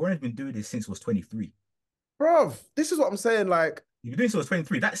it. De Bruyne's been doing this since he was 23. Bro, this is what I'm saying. Like, He's been doing this since he was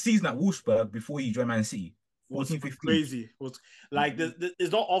 23. That season at Wolfsburg before he joined Man City, Was 14, 15. crazy. Was like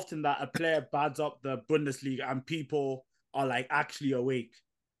it's not often that a player bads up the Bundesliga and people are like actually awake.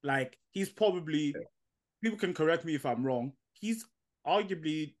 Like he's probably people can correct me if I'm wrong. He's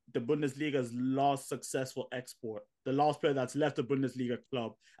arguably the Bundesliga's last successful export, the last player that's left the Bundesliga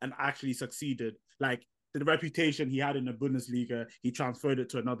club and actually succeeded. Like the reputation he had in the Bundesliga, he transferred it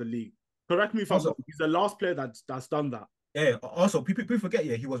to another league. Correct me if I'm wrong. Also, He's the last player that's done that. yeah, also people forget,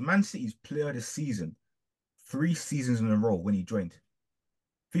 yeah, he was Man City's player of the season 3 seasons in a row when he joined.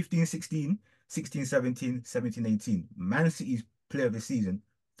 15, 16, 16, 17, 17, 18. Man City's player of the season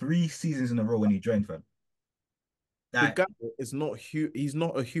 3 seasons in a row when he joined, fam. the Like, guy is not he's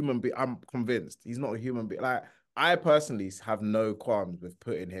not a human being. I'm convinced he's not a human being. Like, I personally have no qualms with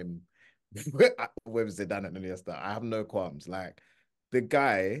putting him with Zidane and Iniesta. I have no qualms. Like, the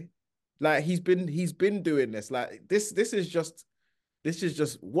guy, like he's been doing this. Like, this is just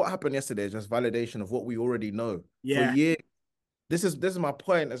what happened yesterday is just validation of what we already know for Yeah. years. This is my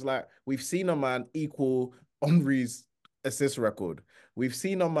point. It's like we've seen a man equal Henry's assist record. We've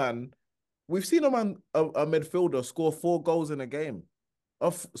seen a man a midfielder score 4 goals in a game.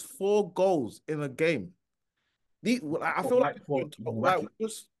 Of 4 goals in a game. I feel like wacky.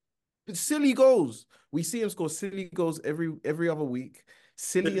 just silly goals. We see him score silly goals every other week.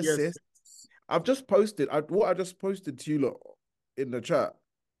 Silly Yes. assists. What I just posted to you lot in the chat.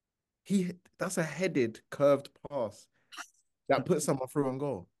 That's a headed curved pass that puts someone through on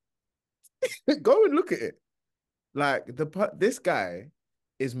goal. Go and look at it. Like this guy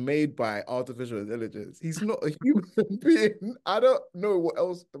is made by artificial intelligence. He's not a human being. I don't know what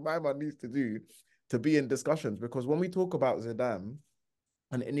else the my man needs to do to be in discussions, because when we talk about Zidane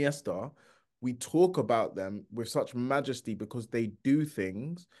and Iniesta, we talk about them with such majesty because they do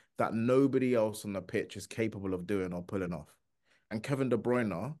things that nobody else on the pitch is capable of doing or pulling off. And Kevin De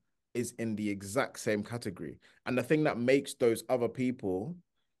Bruyne is in the exact same category. And the thing that makes those other people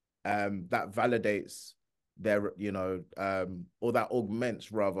that validates their, or that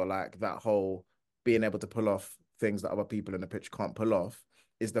augments rather like that whole being able to pull off things that other people in the pitch can't pull off,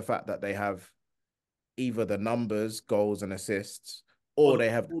 is the fact that they have either the numbers, goals, and assists, Or or the they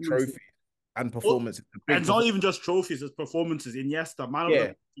have the performances. trophy and Well, performances. The and big it's not performance. even just trophies, it's performances. Iniesta, man of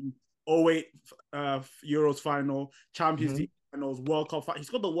Yeah. the 08 Euros final, Champions Mhm. League finals, World Cup. He's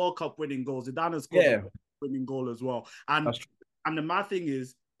got the World Cup winning goals. Zidane has scored Yeah. the winning goal as well. That's true. And the mad thing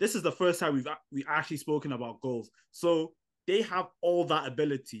is, this is the first time we actually spoken about goals. So they have all that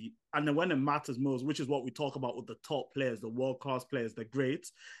ability, and then when it matters most, which is what we talk about with the top players, the world class players, the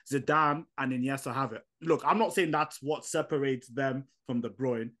greats, Zidane and Iniesta have it. Look, I'm not saying that's what separates them from De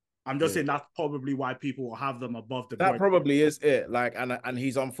Bruyne. I'm just saying that's probably why people will have them above De That Bruyne. probably is it. Like, and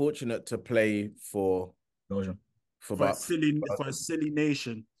he's unfortunate to play for Belgium. For a about silly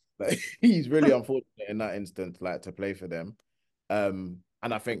nation. like, he's really unfortunate in that instance, like to play for them.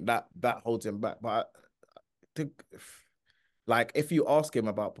 And I think that holds him back. But to, like, if you ask him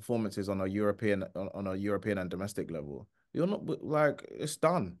about performances on a European and domestic level, you're not like it's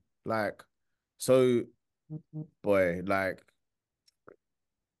done. Like, so boy, like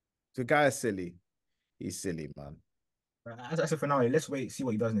the guy is silly. He's silly, man. As of for now, let's wait, see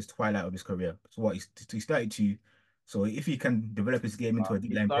what he does in his twilight of his career. So what he's 32. So if he can develop his game into a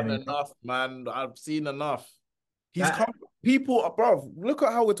deep He's line done Premier League, enough, man. I've seen enough. He's that come. People, bro. Look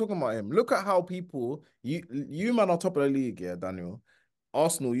at how we're talking about him. Look at how people. You man, on top of the league, yeah, Daniel.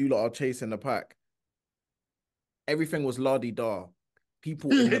 Arsenal, you lot are chasing the pack. Everything was la di da.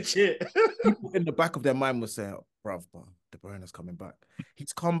 People in the Legit. people in the back of their mind was saying, bruv, De Bruyne's coming back.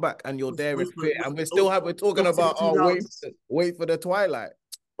 He's come back, and you're there in fear. And we're talking about, wait for the twilight.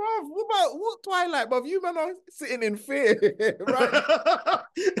 Bruv, what twilight, bruv? You man are sitting in fear, right?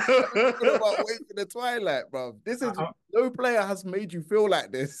 Talking about wait for the twilight, bruv. This is no player has made you feel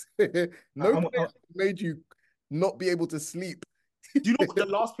like this. No player has made you not be able to sleep. Do you know the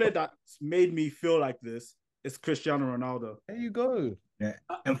last player that made me feel like this is Cristiano Ronaldo? There you go. Yeah.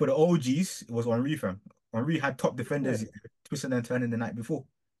 And for the OGs, it was Henry, fam. Henry had top defenders Yeah. twisting and turning the night before.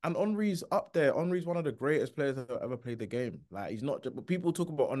 And Henry's up there. Henry's one of the greatest players that ever played the game. Like, he's not just, but people talk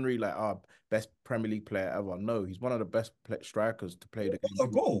about Henry like best Premier League player ever. No, he's one of the best strikers to play the game. What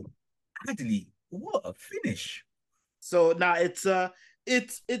a goal. Adley, what a finish. So now it's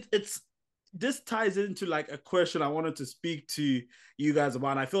this ties into like a question I wanted to speak to you guys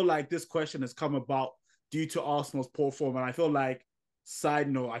about. And I feel like this question has come about due to Arsenal's poor form. And I feel like,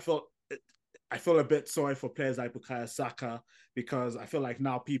 side note, I feel a bit sorry for players like Bukayo Saka, because I feel like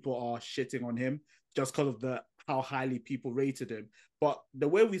now people are shitting on him just because of how highly people rated him. But the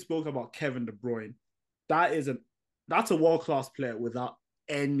way we spoke about Kevin De Bruyne, that's a world class player without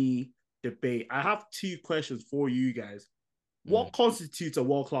any debate. I have two questions for you guys. What constitutes a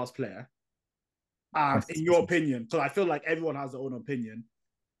world class player? In your opinion, because I feel like everyone has their own opinion.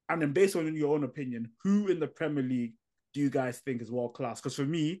 And then based on your own opinion, who in the Premier League do you guys think is world class? Because for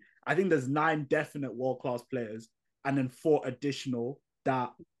me, I think there's 9 definite world class players and then 4 additional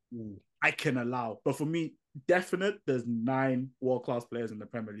that I can allow. But for me, definite, there's 9 world class players in the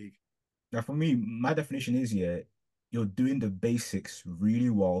Premier League. Now, for me, my definition is, you're doing the basics really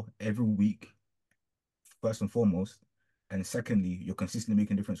well every week, first and foremost. And secondly, you're consistently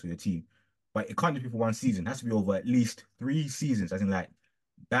making a difference for your team. But it can't just be for one season. It has to be over at least 3 seasons, as in like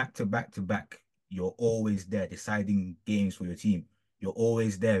back to back to back. You're always there deciding games for your team. You're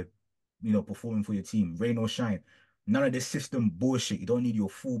always there, performing for your team, rain or shine. None of this system bullshit. You don't need your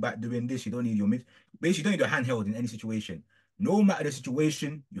fullback doing this. You don't need your mid. Basically, you don't need your handheld in any situation. No matter the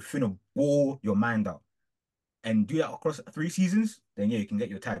situation, you're finna ball your mind out. And do that across 3 seasons, then yeah, you can get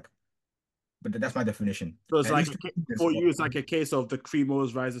your tag. But that's my definition. So it's At like, least for you, it's like a case of the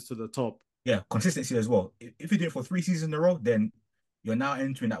creamos rises to the top. yeah, consistency as well. If you do it for 3 seasons in a row, then you're now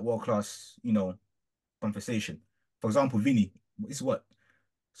entering that world class, conversation. For example, Vinny, it's what?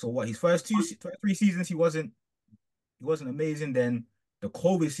 So what? His first 3 seasons, he wasn't amazing. Then the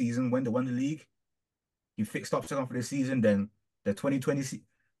COVID season, when they won the league, he fixed up second for the season. Then the 2020,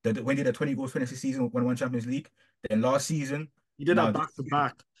 when he did the 20 goals 26 season when won Champions League. Then last season, he did that back to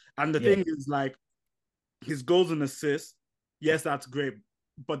back. And the thing is, like, his goals and assists, yes, that's great.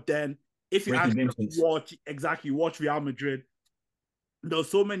 But then if you breaking actually game states. watch Real Madrid, there were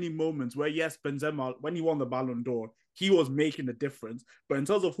so many moments where, yes, Benzema, when he won the Ballon d'Or, he was making a difference. But in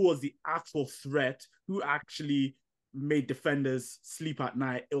terms of who was the actual threat, who actually made defenders sleep at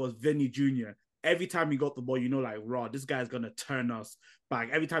night, it was Vinny Jr. Every time he got the ball, like, raw, this guy's going to turn us back.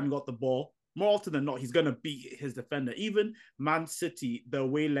 Every time he got the ball, more often than not, he's going to beat his defender. Even Man City, the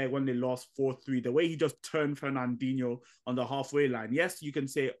way like when they lost 4-3, the way he just turned Fernandinho on the halfway line. Yes, you can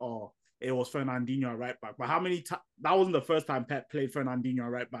say, oh, it was Fernandinho at right back. But how many times? That wasn't the first time Pep played Fernandinho at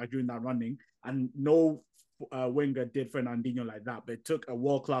right back during that running, and no winger did Fernandinho like that. But it took a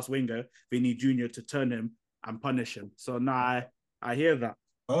world-class winger, Vinny Jr., to turn him and punish him. So now I hear that.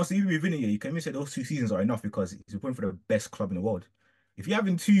 Also, even with Vinny, you can even say those 2 seasons are enough because he's playing for the best club in the world. If you're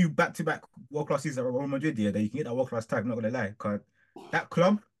having 2 back-to-back world-class seasons at Real Madrid, yeah, then you can get that world-class tag, I'm not gonna lie. Because that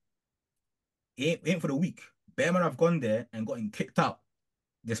club ain't for the weak. Bear man have gone there and gotten kicked out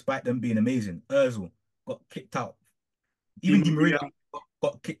despite them being amazing. Ozil got kicked out. Di Even Di Maria Maria.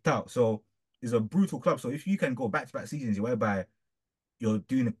 got kicked out. So it's a brutal club. So if you can go back-to-back seasons whereby you're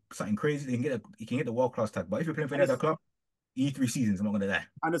doing something crazy, you can get the world-class tag. But if you're playing for another club, you need 3 seasons, I'm not gonna lie.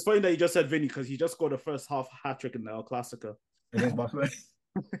 And it's funny that you just said Vinny because he just scored the first half hat trick in the El Clasico. Against Barcelona.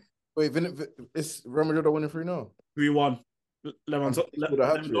 Wait, it's Real Madrid are winning 3-0. 3-1. And he scored a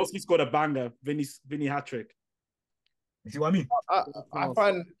hat trick. Lewandowski scored a banger. Vinny hat trick. You see what I mean? I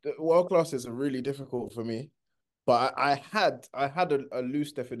find world class is really difficult for me, but I had a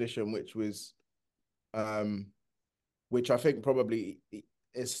loose definition which I think probably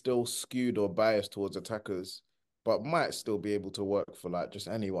is still skewed or biased towards attackers, but might still be able to work for like just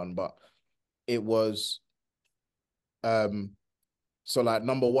anyone. But it was so like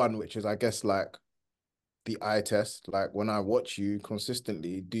number one, which is I guess like the eye test. Like when I watch you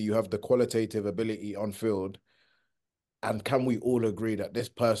consistently, do you have the qualitative ability on field? And can we all agree that this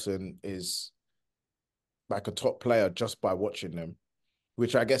person is like a top player just by watching them?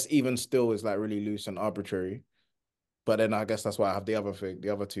 Which I guess even still is like really loose and arbitrary. But then I guess that's why I have the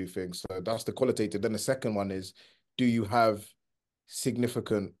other 2 things. So that's the qualitative. Then the second one is, do you have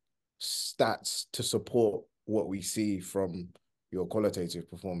significant stats to support what we see from your qualitative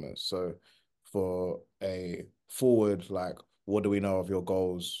performance? So for a forward, like, what do we know of your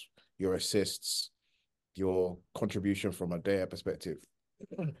goals, your assists, your contribution from a data perspective?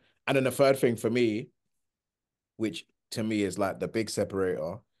 And then the third thing for me, which to me is like the big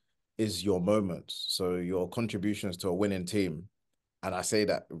separator, is your moments. So your contributions to a winning team. And I say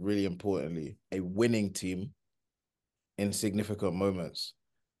that really importantly, a winning team in significant moments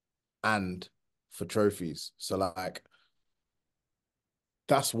and for trophies. So like,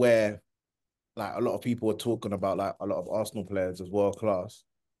 that's where like a lot of people are talking about like a lot of Arsenal players as world class.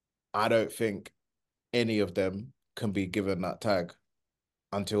 I don't think any of them can be given that tag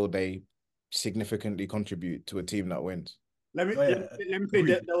until they significantly contribute to a team that wins. Let me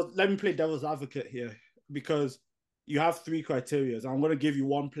play devil's advocate here, because you have 3 criteria. I'm going to give you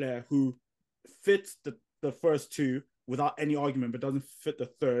one player who fits the first 2 without any argument, but doesn't fit the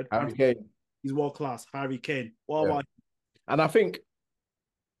third. Harry Kane. He's world class. Harry Kane. What about? And I think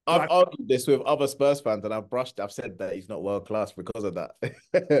I've argued this with other Spurs fans, and I've said that he's not world class because of that.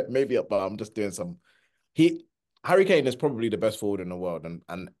 Maybe, but I'm just doing some. Harry Kane is probably the best forward in the world,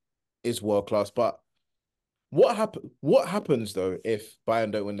 and is world class. But what happens though if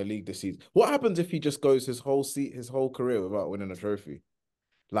Bayern don't win the league this season? What happens if he just goes his whole career without winning a trophy?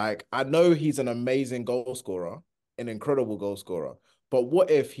 Like, I know he's an amazing goal scorer, an incredible goal scorer, but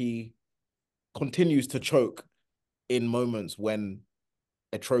what if he continues to choke in moments when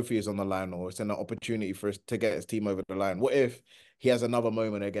a trophy is on the line, or it's an opportunity for us to get his team over the line? What if he has another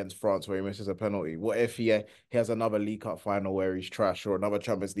moment against France where he misses a penalty? What if he has another League Cup final where he's trash, or another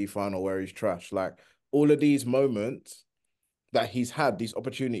Champions League final where he's trash? Like, all of these moments that he's had, these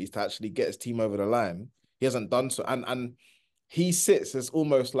opportunities to actually get his team over the line, he hasn't done so. And he sits as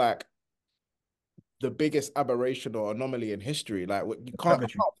almost like the biggest aberration or anomaly in history. Like, I can't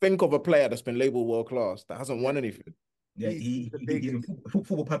think of a player that's been labeled world class that hasn't won anything. Yeah, he's in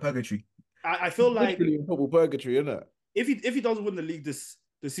football purgatory. I feel like in football purgatory, isn't it? If he doesn't win the league this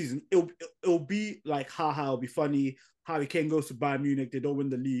season, it'll be like, haha, it'll be funny. Harry Kane goes to Bayern Munich, they don't win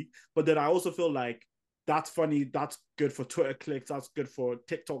the league. But then I also feel like that's funny, that's good for Twitter clicks, that's good for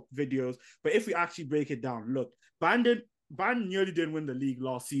TikTok videos. But if we actually break it down, look, Bayern nearly didn't win the league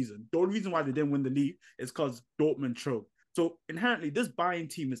last season. The only reason why they didn't win the league is because Dortmund choked. So inherently, this Bayern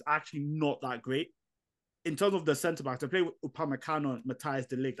team is actually not that great. in terms of the centre backs, I play with Upamecano and Matthias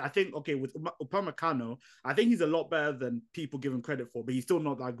de Ligt. I think, okay, with Upamecano, I think he's a lot better than people give him credit for, but he's still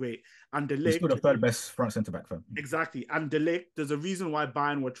not that great. And de He's still Ligt, the third best front centre back, fam. exactly. And de Ligt, there's a reason why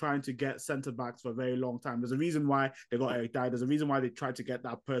Bayern were trying to get centre backs for a very long time. There's a reason why they got Eric Dyer. There's a reason why they tried to get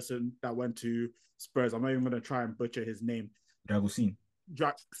that person that went to Spurs. I'm not even going to try and butcher his name. Dragusin.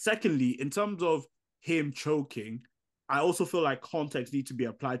 Secondly, in terms of him choking, I also feel like context needs to be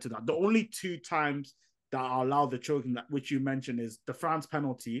applied to that. The only two times that are allowed the choking, that which you mentioned, is the France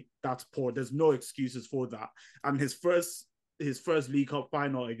penalty. That's poor. There's no excuses for that. And his first League Cup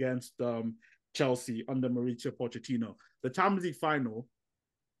final against Chelsea under Mauricio Pochettino, the Champions League final.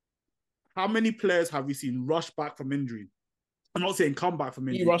 How many players have we seen rush back from injury? I'm not saying come back from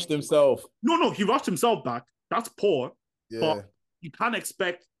injury. He rushed himself. No, he rushed himself back. That's poor. Yeah. But you can't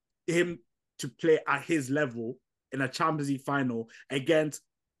expect him to play at his level in a Champions League final against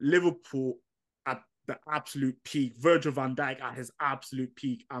Liverpool at the absolute peak, Virgil van Dijk at his absolute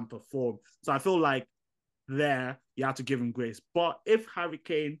peak and perform. So I feel like there you have to give him grace. But if Harry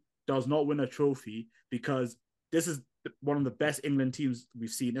Kane does not win a trophy, because this is one of the best England teams we've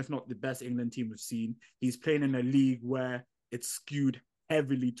seen, if not the best England team we've seen, he's playing in a league where it's skewed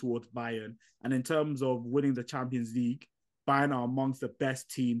heavily towards Bayern. And in terms of winning the Champions League, Bayern are amongst the best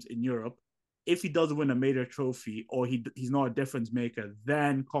teams in Europe. If he doesn't win a major trophy or he's not a difference maker,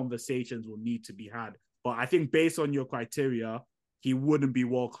 then conversations will need to be had. But I think based on your criteria, he wouldn't be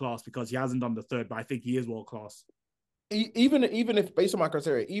world class because he hasn't done the third, but I think he is world class. Even if based on my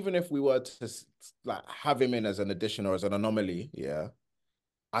criteria, even if we were to like have him in as an addition or as an anomaly, yeah,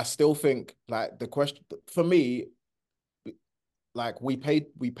 I still think like the question for me, like we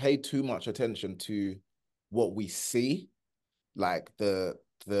paid too much attention to what we see, like the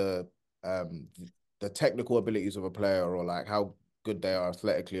technical abilities of a player or like how good they are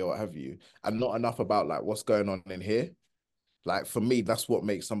athletically or what have you, and not enough about like what's going on in here. Like for me, that's what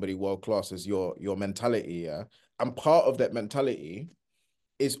makes somebody world class is your mentality, yeah. And part of that mentality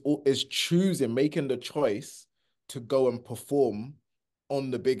is choosing, making the choice to go and perform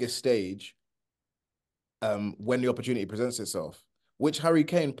on the biggest stage when the opportunity presents itself, which Harry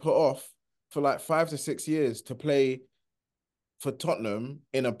Kane put off for like 5 to 6 years to play for Tottenham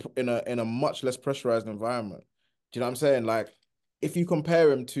in a much less pressurized environment. Do you know what I'm saying? Like, if you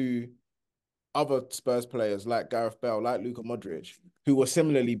compare him to other Spurs players like Gareth Bale, like Luka Modric, who were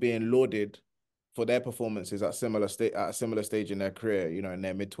similarly being lauded for their performances at a similar stage in their career, you know, in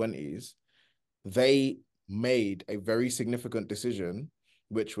their mid-20s, they made a very significant decision,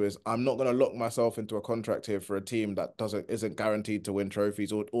 which was I'm not going to lock myself into a contract here for a team that isn't guaranteed to win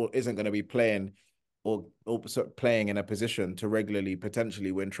trophies or isn't going to be playing or playing in a position to regularly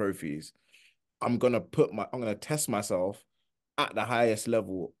potentially win trophies. I'm going to test myself at the highest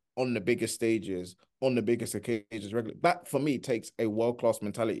level on the biggest stages, on the biggest occasions regularly. That for me takes a world-class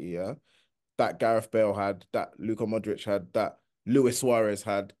mentality, yeah. That Gareth Bale had, that Luka Modric had, that Luis Suarez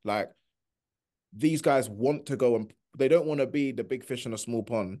had. Like, these guys want to go and they don't want to be the big fish in a small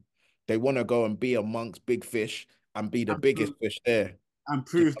pond. They want to go and be amongst big fish and be the biggest fish there. And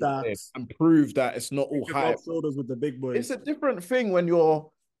prove that. And prove that it's not all hype. Shoulders with the big boys. It's a different thing when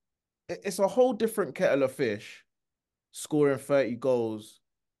it's a whole different kettle of fish scoring 30 goals,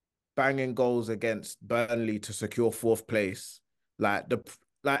 banging goals against Burnley to secure fourth place. Like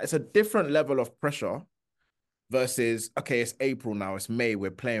it's a different level of pressure versus, okay, it's April now, it's May,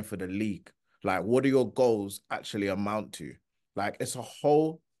 we're playing for the league. Like, what do your goals actually amount to? Like, it's a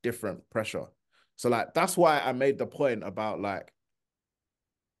whole different pressure. So, like, that's why I made the point about, like,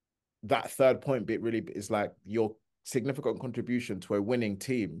 that third point bit really is, like, your significant contribution to a winning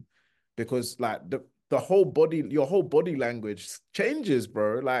team. Because, like, your whole body language changes,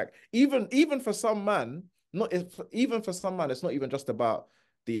 bro. Like, even for some man, even for some man, it's not even just about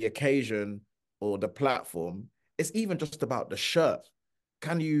the occasion or the platform. It's even just about the shirt.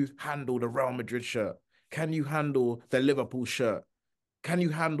 Can you handle the Real Madrid shirt? Can you handle the Liverpool shirt? Can you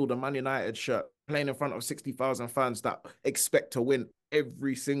handle the Man United shirt? Playing in front of 60,000 fans that expect to win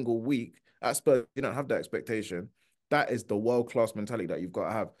every single week. At Spurs, you don't have that expectation. That is the world-class mentality that you've got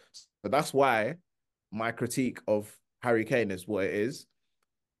to have. So that's why my critique of Harry Kane is what it is.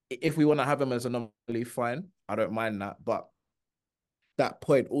 If we want to have him as an anomaly, fine. I don't mind that. But that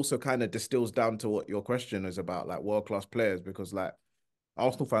point also kind of distills down to what your question is about, like world-class players, because like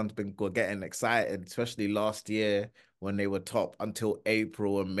Arsenal fans were getting excited, especially last year when they were top until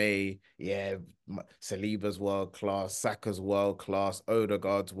April and May. Yeah, Saliba's world class, Saka's world class,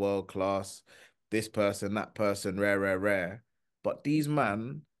 Odegaard's world class, this person, that person, rare. But these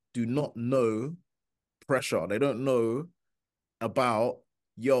men do not know pressure. They don't know about,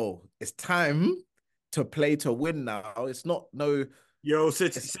 yo, it's time to play to win now. It's not no Yo,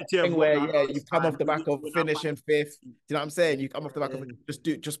 City have thing won where that yeah, last you come time. off the We back need to of win that finishing final. fifth. Do you know what I'm saying? You come off the back of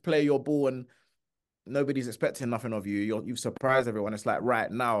Yeah. just play your ball and nobody's expecting nothing of you. You've surprised everyone. It's like right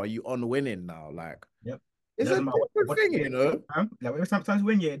now, are you on winning now? Like Yep. It it's a doesn't matter different thing, you know. like every time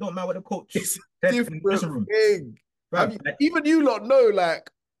win, yeah, it don't matter what the coach It's a said in the dressing different room. thing. Have Bro, you, even you lot know, like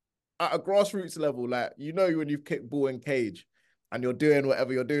at a grassroots level, like you know when you've kicked ball in cage and you're doing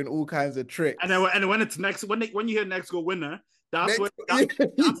whatever, you're doing all kinds of And tricks. then when it's next, when you hear next goal winner, that's when Next,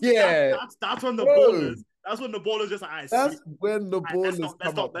 yeah, that's when the bro, ballers that's when the ballers just like, that's when the let's ballers let's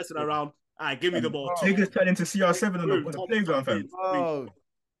come stop up. messing around. All right, give me the ball. Oh, niggas turn into CR7 Boom, on the top playground, fam. bins, sweet. oh,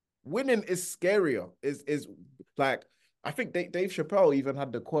 winning is scarier. Is like I think Dave Chappelle even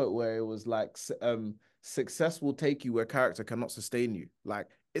had the quote where it was like, "Success will take you where character cannot sustain you." Like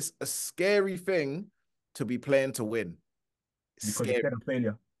it's a scary thing to be playing to win. It's Because you're scary. scared of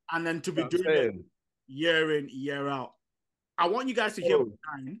failure. And then to You be know what I'm doing it saying? year in, year out. I want you guys to hear Oh,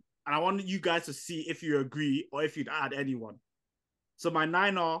 my nine, and I want you guys to see if you agree or if you'd add anyone. So my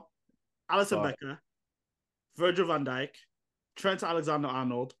nine are Alisson right. Becker, Virgil van Dijk, Trent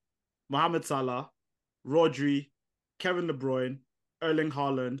Alexander-Arnold, Mohamed Salah, Rodri, Kevin De Bruyne, Erling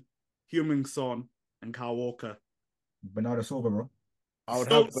Haaland, Heung-min Son, and Kyle Walker. Bernardo Silva, bro. I would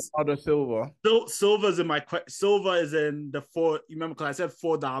So, have Bernardo Silva. Silva's in my Silva is in the four. You remember because I said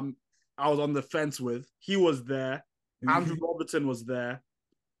four that I was on the fence with. He was there. Andrew Robertson was there.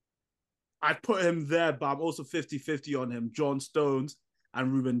 I put him there, but I'm also 50-50 on him. John Stones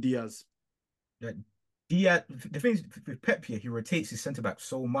and Ruben Diaz. Yeah, the thing is, with Pep here, he rotates his centre back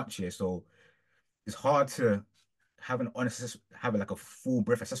so much here, so it's hard to have like a full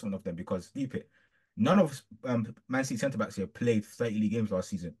breath assessment of them because deep it, none of Man City centre backs here played 30 league games last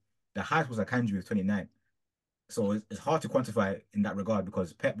season. The highest was Akanji with 29, so it's hard to quantify in that regard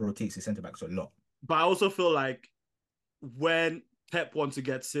because Pep rotates his centre backs a lot. But I also feel like when Pep wants to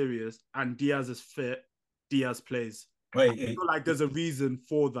get serious and Diaz is fit, Diaz plays. I Wait, feel like there's a reason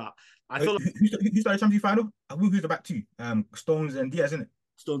for that. I feel like who's the Champions League final? Who's the back two? Stones and Diaz, isn't it?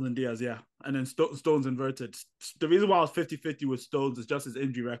 Stones and Diaz, yeah. And then Stones inverted. The reason why I was 50-50 with Stones is just his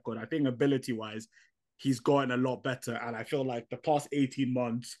injury record. I think ability-wise, he's gotten a lot better. And I feel like the past 18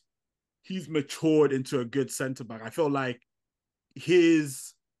 months, he's matured into a good centre-back. I feel like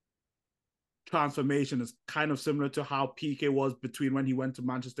his transformation is kind of similar to how PK was between when he went to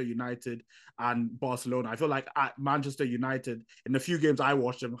Manchester United and Barcelona. I feel like at Manchester United, in the few games I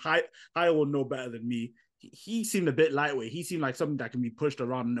watched him, Hayel will know better than me. He seemed a bit lightweight. He seemed like something that can be pushed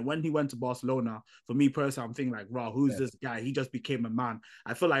around. And when he went to Barcelona, for me personally, I'm thinking like, wow, who's this guy? He just became a man.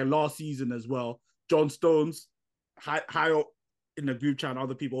 I feel like last season as well, John Stones, Hayel in the group chat,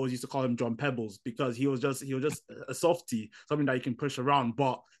 other people always used to call him John Pebbles because he was just a softie, something that you can push around.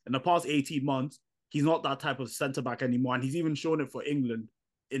 But in the past 18 months, he's not that type of centre back anymore, and he's even shown it for England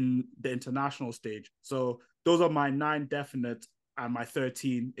in the international stage. So those are my 9 definite and my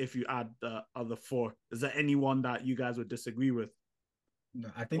 13 if you add the other 4. Is there anyone that you guys would disagree with? No,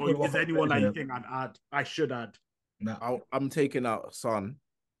 I think Or is there anyone that you think I should add? No. I'm taking out Son.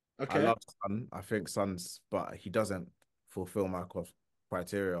 I Okay. love Son. I think Son's, but he doesn't fulfill my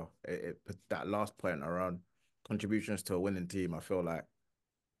criteria. That last point around contributions to a winning team, I feel like,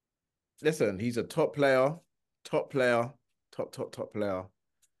 listen, he's a top player, top player, top player.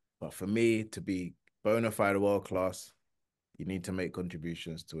 But for me to be bona fide world class, you need to make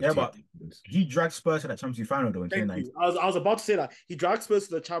contributions to a Yeah, team. but he dragged Spurs to that Champions League final though in Thank 2019. you. I was about to say that he dragged Spurs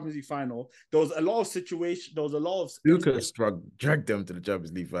to the Champions League final. There was a lot of situation. There was a lot of Lucas dragged them to the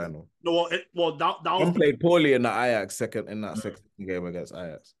Champions League final. No, that was One played poorly in the Ajax second game against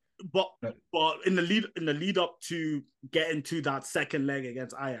Ajax. but in the lead up to getting to that second leg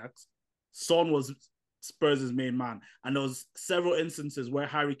against Ajax, Son was Spurs' main man, and there was several instances where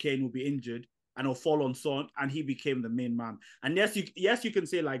Harry Kane would be injured and it'll fall on Son, and he became the main man. And yes, you can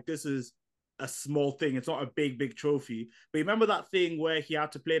say like this is a small thing; it's not a big trophy. But remember that thing where he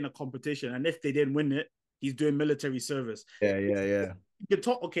had to play in a competition, and if they didn't win it, he's doing military service. Yeah. You can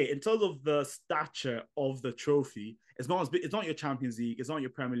talk in terms of the stature of the trophy. It's not as big. It's not your Champions League. It's not your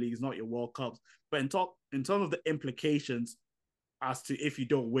Premier League. It's not your World Cups. But in terms of the implications as to if you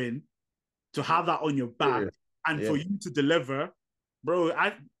don't win, to have that on your back and for you to deliver, bro.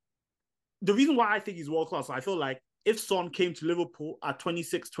 The reason why I think he's world class, I feel like if Son came to Liverpool at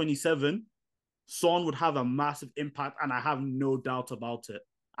 26, 27, Son would have a massive impact, and I have no doubt about it.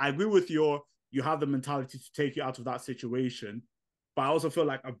 I agree with you have the mentality to take you out of that situation, but I also feel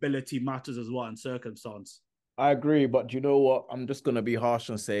like ability matters as well in circumstance. I agree, but you know what? I'm just gonna be harsh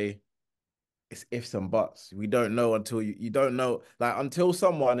and say it's ifs and buts. We don't know until you don't know. Like until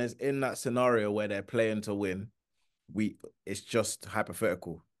someone is in that scenario where they're playing to win, it's just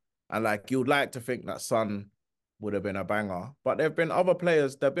hypothetical. And like you'd like to think that Son would have been a banger, but there've been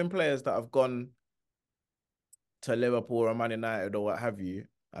players that have gone to Liverpool or Man United or what have you,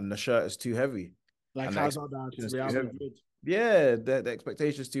 and the shirt is too heavy. Like And the Hazard expectation at is too Real heavy. Madrid. Yeah, the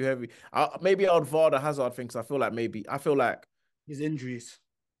expectation is too heavy. Maybe I'd VAR the Hazard thing because I feel like it's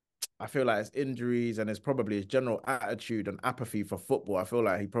injuries and it's probably his general attitude and apathy for football. I feel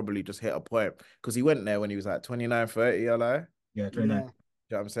like he probably just hit a point because he went there when he was like 29, 30, I lie. Yeah, 29. Yeah. You know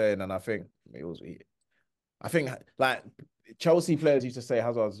what I'm saying? And I think like Chelsea players used to say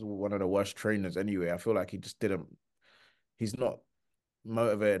Hazard's one of the worst trainers anyway. I feel like he's not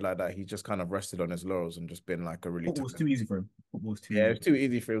motivated like that. He just kind of rested on his laurels and just been like a really Football was too easy for him. Football was too yeah, easy. it's too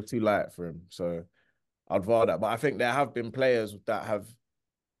easy for him, too light for him. So I'd VAR that. But I think there have been players that have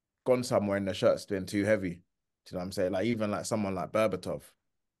gone somewhere and the shirt's been too heavy. Do you know what I'm saying? Like even like someone like Berbatov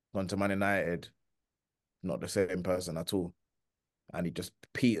gone to Man United, not the same person at all. And he just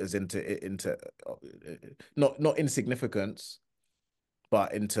peters into not insignificance,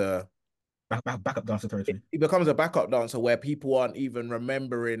 but into Backup dancer territory. he becomes a backup dancer where people aren't even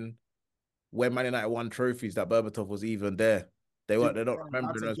remembering when Man United won trophies that Berbatov was even there. They're not That's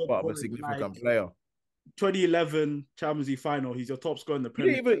remembering a him as good part of a point. Like significant player. 2011 Champions League final, he's your top scorer in the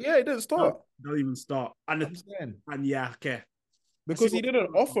Premier League. He didn't start. Don't even start. I'm saying. And yeah, okay. Because he didn't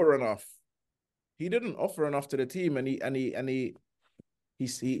offer enough. He didn't offer enough to the team, and he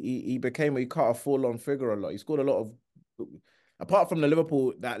became he cut a full-on figure a lot. He scored a lot of, apart from that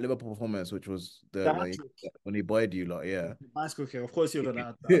Liverpool performance, which was when he buoyed you lot, yeah. Bicycle kick, of course you're gonna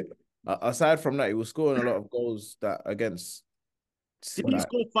add that. Aside from that, he was scoring a lot of goals that against. Did he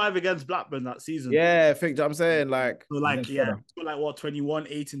score 5 against Blackburn that season? Yeah, I think I'm saying like. So like yeah, scored like what 21,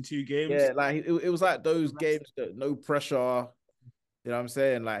 8 in 2 games. Yeah, like it was like those games that no pressure. You know what I'm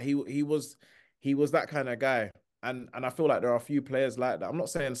saying? Like he was that kind of guy. And I feel like there are a few players like that. I'm not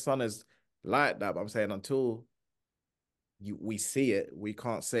saying Son is like that, but I'm saying until we see it, we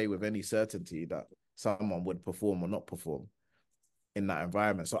can't say with any certainty that someone would perform or not perform in that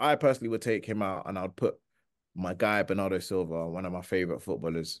environment. So I personally would take him out and I'd put my guy Bernardo Silva, one of my favorite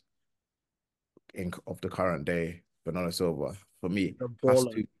footballers of the current day. Bernardo Silva, for me, has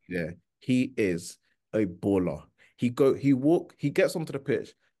to, yeah, he is a baller. He gets onto the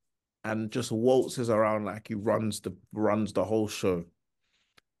pitch and just waltzes around like he runs the whole show.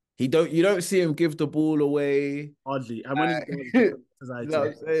 You don't see him give the ball away. Oddly. And when he does, you know what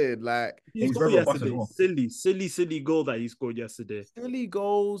I'm saying? Like he scored yesterday. Silly goal that he scored yesterday. Silly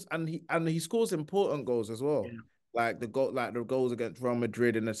goals, and he scores important goals as well. Yeah. Like the goals against Real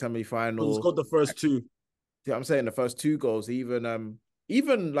Madrid in the semi-final. He scored the first 2. You know what I'm saying? The first 2 goals, even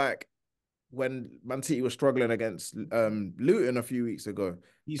like when Man City was struggling against Luton a few weeks ago,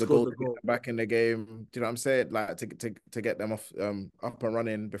 he scored the goal back in the game. Do you know what I'm saying? Like to get them off up and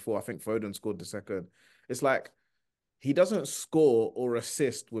running before I think Foden scored the second. It's like he doesn't score or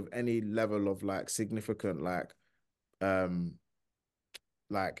assist with any level of like significant I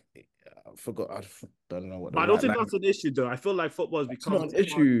forgot. I don't know what. But I don't think that's an issue though. I feel like football has become an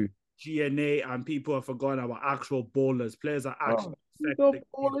issue. GNA and people have forgotten about actual ballers. Players are actually they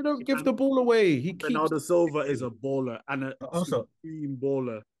don't give the ball away. Bernardo Silva is a baller and a supreme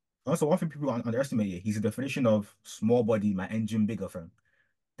baller. Also, one thing people underestimate, he's a definition of small body, my engine bigger friend.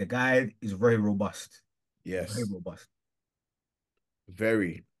 The guy is very robust. Yes. Very robust.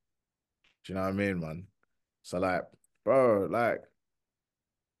 Very. Do you know what I mean, man? So like, bro, like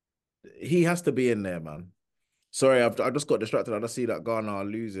he has to be in there, man. Sorry, I just got distracted. I just see that Ghana are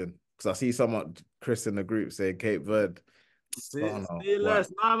losing because I see someone, Chris in the group saying Cape Verde. Say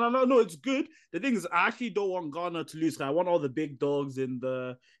less. No, it's good. The thing is, I actually don't want Ghana to lose. I want all the big dogs in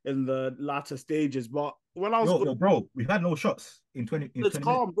the latter stages. But when I was bro, we've had no shots in 20. It's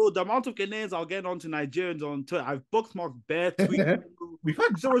calm, bro. The amount of Ghanaians I'll get onto Nigerians on Twitter, I've bookmarked bare tweets. We've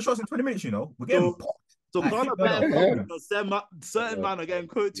had 0 shots in 20 minutes, you know. We're getting popped. So Ghana better certain man are getting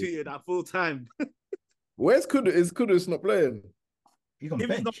quote tweeted at full time. Where's Kudus? Is Kudus not playing? He's on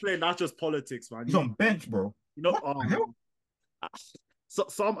bench. If he's not playing, that's just politics, man. He's on bench, bro. You know,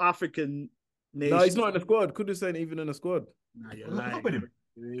 some African nations. No, he's not in the squad. Kudus ain't even in the squad. Nah, you're lying.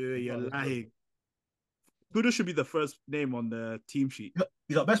 You're lying. Kudus should be the first name on the team sheet.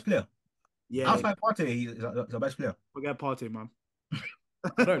 He's our best player. Yeah. Outside Partey, he's our best player. Forget Partey, man.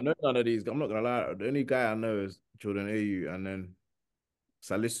 I don't know none of these. I'm not gonna lie. The only guy I know is Jordan Ayew and then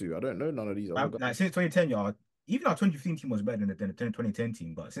Salisu. I don't know none of these. Like since 2010, even our 2015 team was better than the 2010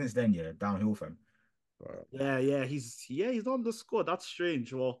 team, but since then, yeah, downhill, fam. Yeah, he's on the squad. That's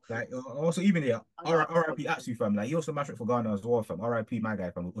strange. Well, Like also even here, I know. RIP Atsu fam. Like he also matched for Ghana as well fam. RIP my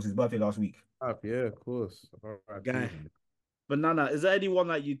guy fam. It was his birthday last week. Yeah, of course. RIP, Guy. man. Banana, is there anyone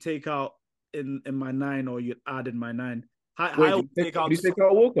that you take out in my nine or you add in my nine? Wait, I would take did out. you take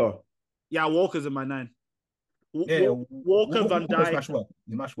out Walker? Yeah, Walker's in my nine. Yeah, Walker, Van Walker Dijk, smash work.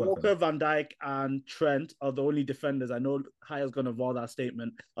 He smash work fam. Walker, Van Dijk, and Trent are the only defenders. I know Hayel's gonna vote that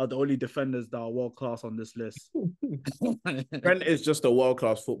statement. Are the only defenders that are world class on this list. Trent is just a world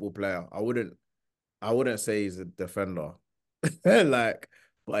class football player. I wouldn't say he's a defender, like,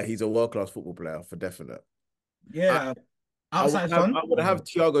 but he's a world class football player for definite. I, Yeah, outside Son. I would Yeah, have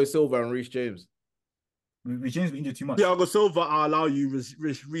Thiago Silva and Reece James. we changed injured too much. Thiago Silva, I allow you.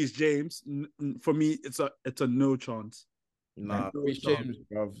 Reece James. For me, it's a no chance. Like, Nah, No Reece chance. James,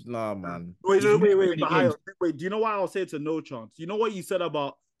 bruv. Nah, man. Wait, he's wait, wait, missed too wait. many But games. wait. Do you know why I'll say it's a no chance? You know what you said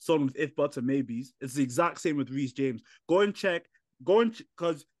about some with if buts and maybes? It's the exact same with Reece James. Go and check.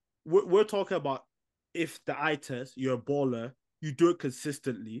 Because we're talking about if the eye test, you're a baller, you do it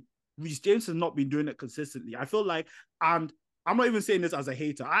consistently. Reece James has not been doing it consistently. I feel like, and I'm not even saying this as a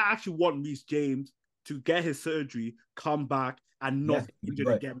hater. I actually want Reece James to get his surgery, come back, and not Yes, get injured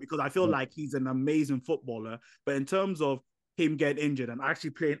right. again because I feel Right. like he's an amazing footballer. But in terms of him getting injured and actually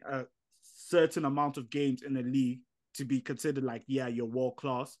playing a certain amount of games in the league to be considered like, yeah, you're world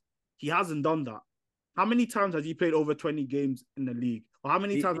class, he hasn't done that. How many times has he played over 20 games in the league? Or how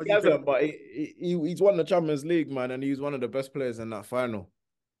many times has He he played? hasn't, but he's won the Champions League, man, and he's one of the best players in that final.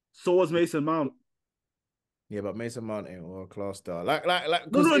 So was Mason Mount. Yeah, but Mason Mount ain't world class star. No,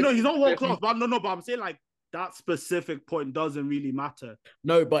 Because no, if no, he's not world if class. he, But no, but I'm saying like that specific point doesn't really matter.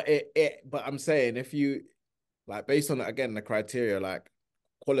 no, but but I'm saying if you like based on again the criteria, like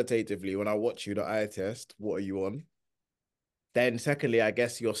qualitatively, when I watch you the eye test, what are you on? Then secondly, I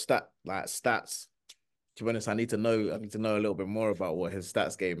guess your stats. To be honest, I need to know a little bit more about what his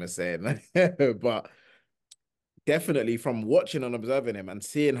stats game is saying. But definitely from watching and observing him and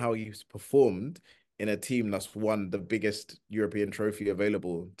seeing how he's performed in a team that's won the biggest European trophy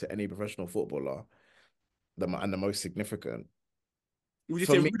available to any professional footballer, and the most significant. Would you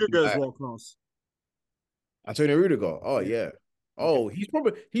For say me, Rudiger is like world class? Antonio Rudiger. Oh Yeah. yeah. Okay. Oh,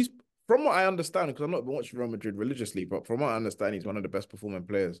 he's from what I understand, because I've not been watching Real Madrid religiously, but from what I understand, he's one of the best performing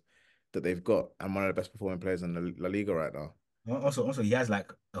players that they've got and one of the best performing players in the La Liga right now. Also, he has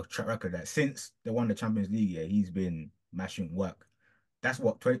like a track record that since they won the Champions League, yeah, he's been mashing work. That's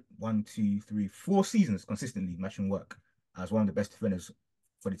what 21, 2, 3, 4 seasons consistently mashing work as one of the best defenders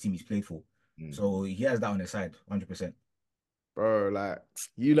for the team he's played for. Mm. So he has that on his side, 100%. Bro, like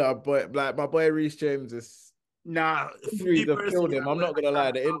you know, boy, like my boy Reece James is Nah, for me injuries have killed personally, him. I I'm wouldn't not gonna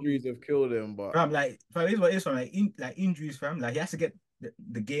like lie, the injuries have killed him, but Fam, like, fam, it's what it is, fam. Like injuries, fam. Like he has to get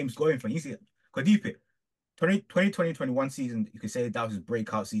the games going for him. You see, because deep it 2021 season, you could say that was his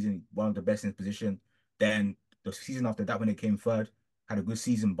breakout season, one of the best in his position. Then the season after that, when they came third, had a good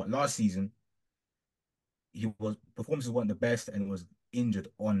season. But last season, he was performances weren't the best and was injured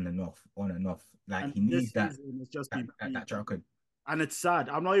on and off, on and off. Like and he this needs that season it's just that been that, peak. that track record. And it's sad.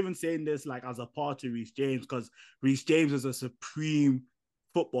 I'm not even saying this like as a part to Reece James because Reece James is a supreme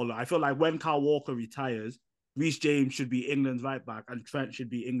footballer. I feel like when Kyle Walker retires, Reece James should be England's right back and Trent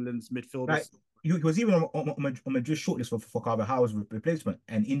should be England's midfielder. Like he was even on Madrid's shortlist for Carvajal's replacement,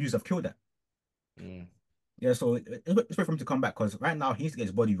 and injuries have killed that. mm, Yeah, so it's wait for him to come back because right now he needs to get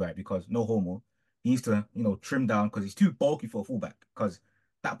his body right because no homo. He needs to, trim down because he's too bulky for a fullback because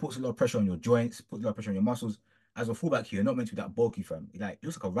that puts a lot of pressure on your joints, puts a lot of pressure on your muscles. As a fullback, you're not meant to be that bulky, fam. Like, he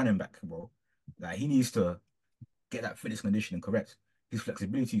looks like a running back, bro. Like, he needs to get that fitness conditioning correct. His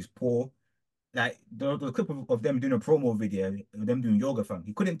flexibility is poor. Like, the clip of them doing a promo video, of them doing yoga, fam.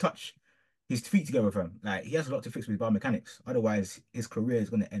 He couldn't touch his feet together, fam. Like, he has a lot to fix with biomechanics. Otherwise, his career is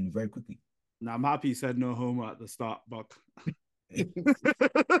going to end very quickly. Now I'm happy he said no homo at the start, but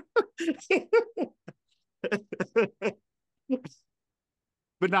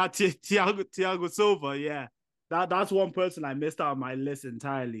but now Thiago Silva, yeah, that's one person I missed out on my list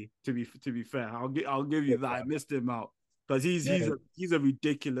entirely. To be fair, I'll give you that. I missed him out because Yeah, he's a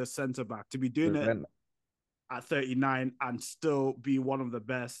ridiculous centre back to be doing it at 39 and still be one of the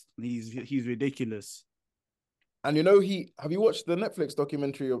best. He's ridiculous. and you know have you watched the Netflix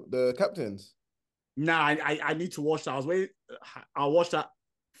documentary of the captains? Nah, I need to watch that. I was waiting. I'll watch that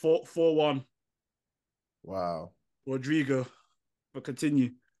 4-1 Wow. Rodrigo. But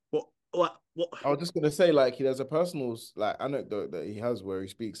continue. What? I was just gonna say, like, he has a personal like anecdote that he has where he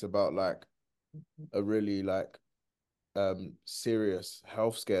speaks about like a really like serious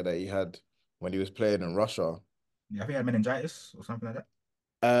health scare that he had when he was playing in Russia. I think he had meningitis or something like that.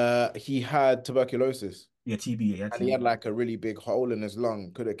 He had tuberculosis Yeah, TB. Yeah, and he TB. had like a really big hole in his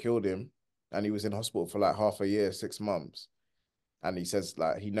lung, could have killed him. And he was in hospital for like half a year, 6 months. And he says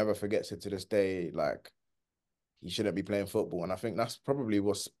like he never forgets it to this day. Like he shouldn't be playing football. And I think that's probably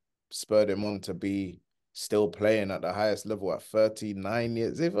what spurred him on to be still playing at the highest level at 39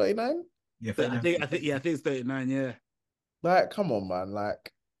 years. Is it 39? Yeah, I think it's 39. Yeah, Like, come on, man.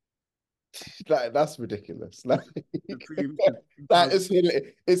 Like that's ridiculous. Like, supreme. like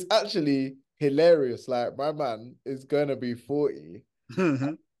it's actually hilarious. Like my man is gonna be 40,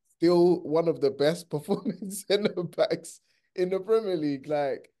 still one of the best performing centre backs in the Premier League.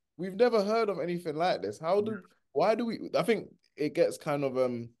 Like we've never heard of anything like this. Why do we? I think it gets kind of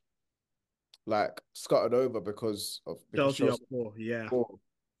like scuttered over because Chelsea up Chelsea four. Yeah. scored.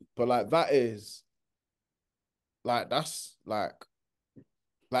 But like that is like that's like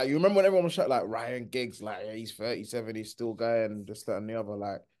you remember when everyone was shouting like Ryan Giggs, like yeah, he's 37, he's still going, this, that, and the other.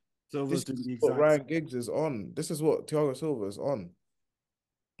 Like Silver's this doing is the what exact. Ryan Giggs is on. This is what Thiago Silva is on.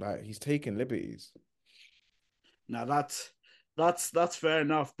 Like he's taking liberties. Now that's fair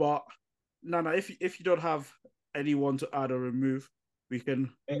enough. But no, if you don't have anyone to add or remove, we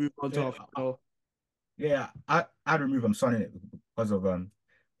can yeah, move on to yeah, our final. yeah. I'd remove Son in it because of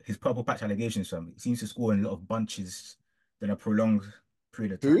his purple patch allegations. He seems to score in a lot of bunches than a prolonged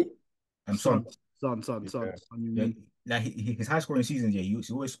period of time. Who? Son. Son, son, son, son, Yeah. son. You Yeah, mean like his high scoring seasons, yeah, he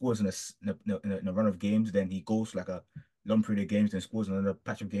always scores in a run of games. Then he goes like a long period of games, then scores another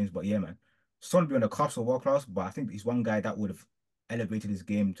patch of games. But yeah, man, Son be on the cusp of world class. But I think he's one guy that would have elevated his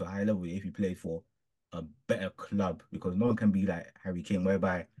game to a higher level if he played for a better club. Because no one can be like Harry Kane,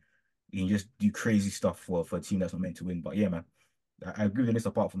 whereby you can just do crazy stuff for a team that's not meant to win. But yeah, man, I agree with this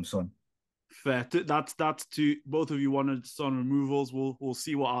apart from Son. fair? That's to both of you wanted Son removals. We'll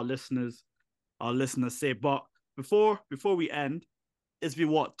see what our listeners say. But before we end, it's been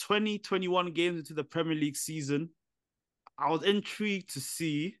what 2021 games into the Premier League season. I was intrigued to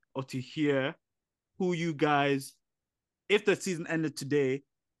see or to hear who you guys, if the season ended today,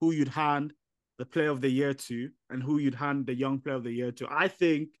 who you'd hand the player of the year to and who you'd hand the young player of the year to. I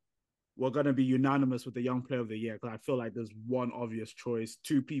think we're going to be unanimous with the young player of the year because I feel like there's one obvious choice,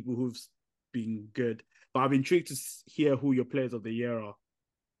 two people who've been good. But I'm intrigued to hear who your players of the year are.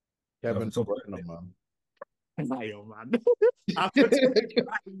 Kevin De So Bruyne, man. Yo, man. After 25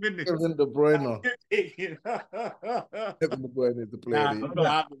 minutes. Kevin De Bruyne. Kevin Kevin De Bruyne is the player of Nah, the year. I'm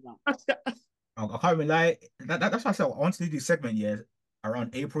not having that. I can't even lie. That's why I said I wanted to do this segment, yeah,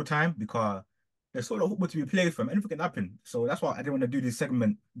 around April time because there's sort of football to be played from. Anything can happen. So that's why I didn't want to do this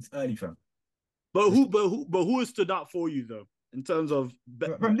segment this early, fam. But who has stood out for you though in terms of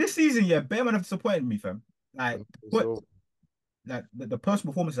From this season, yeah, Bearman have disappointed me, fam. Like, but So like the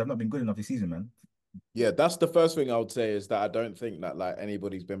personal performances have not been good enough this season, man. yeah, that's the first thing I would say is that I don't think that like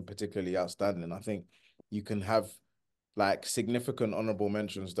anybody's been particularly outstanding. I think you can have like significant honorable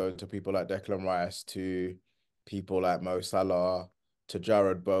mentions though to people like Declan Rice, to people like Mo Salah, to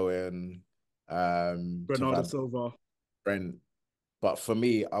Jared Bowen, to Bernardo Van Silva. Brent. But for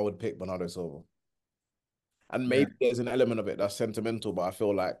me, I would pick Bernardo Silva. And Yeah, maybe there's an element of it that's sentimental, but I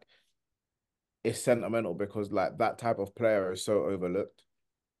feel like it's sentimental because like that type of player is so overlooked.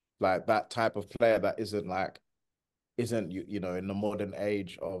 Like that type of player that isn't you know in the modern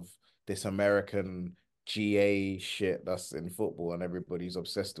age of this American GA shit that's in football and everybody's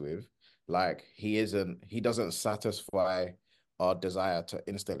obsessed with. Like he doesn't satisfy our desire to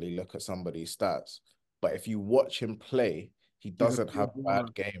instantly look at somebody's stats. But if you watch him play, he He's a doesn't pure have baller.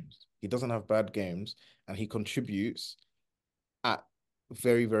 bad games. He doesn't have bad games, and he contributes at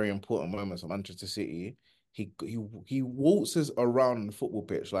very, very important moments of Manchester City. He waltzes around the football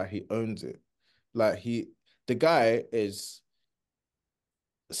pitch like he owns it. Like the guy is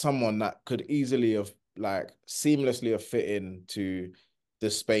someone that could easily have like seamlessly have fit into the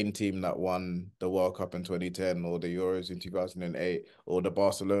Spain team that won the World Cup in 2010 or the Euros in 2008 or the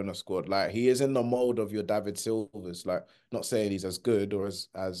Barcelona squad. Like he is in the mold of your David Silvas. Like not saying he's as good or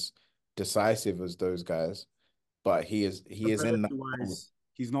as decisive as those guys, but he is in that Ability mold. wise,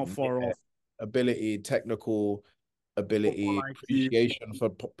 he's not far Yeah. off. Ability, technical ability, Football IQ. appreciation for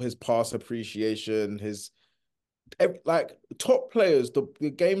his pass appreciation, his like top players,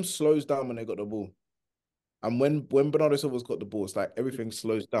 the game slows down when they got the ball. And when Bernardo Silva's got the ball, it's like everything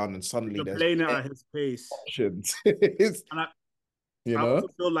slows down and suddenly You're there's playing it at his pace. options. And you I know? also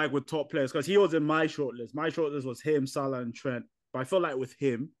feel like with top players, because he was in my shortlist. My shortlist was him, Salah, and Trent. But I feel like with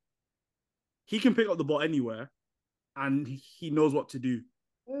him, he can pick up the ball anywhere and he knows what to do.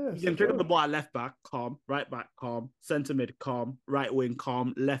 Yeah, He it's a can pick up the joke. ball at left back, calm, right back, calm, centre mid, calm, right wing,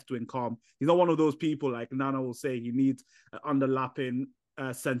 calm, left wing, calm. He's not one of those people like Nana will say he needs an underlapping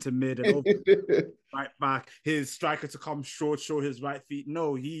centre mid and over right back. His striker to come short, show his right feet.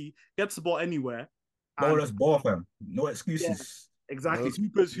 No, he gets the ball anywhere. And Ballers ball, fam. No yeah, excuses. exactly. No.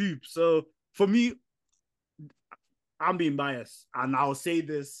 Hoopers hoop. So for me, I'm being biased, and I'll say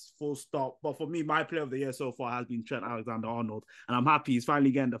this full stop. But for me, my player of the year so far has been Trent Alexander-Arnold, and I'm happy he's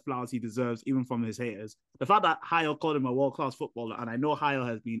finally getting the flowers he deserves, even from his haters. The fact that Hayel called him a world-class footballer, and I know Hayel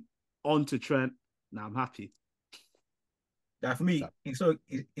has been on to Trent, now I'm happy. That for me, instead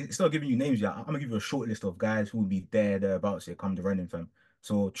of giving you names, yeah, I'm gonna give you a short list of guys who will be thereabouts here come the running, fam.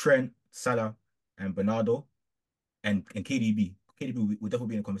 So Trent, Salah, and Bernardo, and KDB. KDB will definitely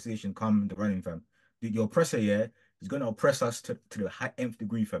be in a conversation come the running, fam. Your oppressor, yeah, is gonna oppress us to the high nth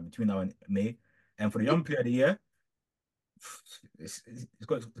degree, fam, between now and May. And for the young player of the year, it's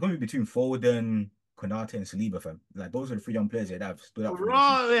gonna be between Foden, Konate, and Saliba, fam. Like those are the three young players that have stood out for me this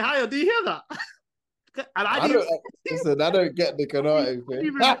season. Bro, Hayel, do you hear that? And I I didn't don't listen. I don't get the Canate thing.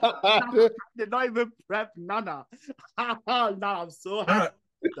 even did not even prep Nana. Nah, I'm so No, happy.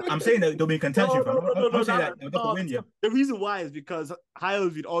 no, I'm saying that they'll be in contention, No, fam. no, no, no, I'm no, saying Nana. that they'll definitely win, yeah. The reason why is because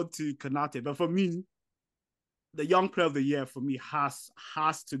Hayel's been on to Kanate, but for me, the young player of the year for me has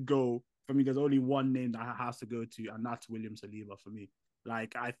to go. For me, there's only one name that has to go to, and that's William Saliba for me.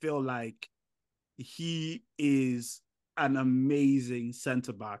 Like, I feel like he is an amazing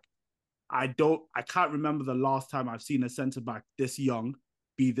centre back. I can't remember the last time I've seen a centre back this young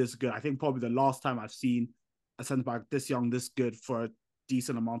be this good. I think probably the last time I've seen a centre back this young, this good for a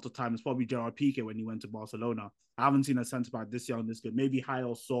decent amount of time is probably Gerard Piqué when he went to Barcelona. I haven't seen a centre back this young, this good. Maybe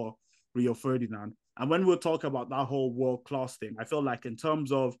Hayel saw Rio Ferdinand. And when we're talking about that whole world class thing, I feel like in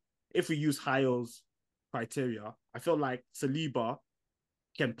terms of if we use Hayel's criteria, I feel like Saliba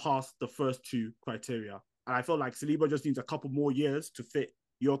can pass the first two criteria. And I feel like Saliba just needs a couple more years to fit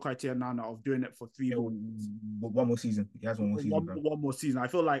your criteria, Nana, of doing it for three Yeah, more years. one more season. He has one more season, fam. One more season. I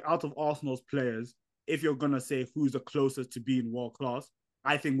feel like out of Arsenal's players, if you're gonna say who's the closest to being world class,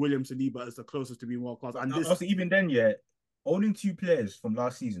 I think William Saliba is the closest to being world class. But And this also, even then, yeah, only two players from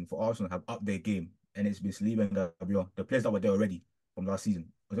last season for Arsenal have upped their game, and it's been Saliba and Gabriel, the players that were there already from last season.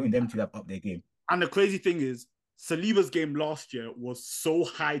 It was only them two that have upped their game. and the crazy thing is, Saliba's game last year was so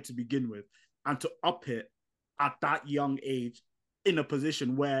high to begin with, and to up it at that young age in a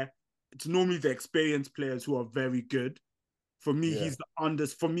position where it's normally the experienced players who are very good. For me, Yeah.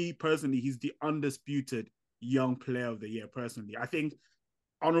 for me personally, he's the undisputed young player of the year. Personally, I think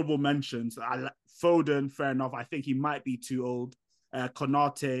honorable mentions. Foden, fair enough. I think he might be too old.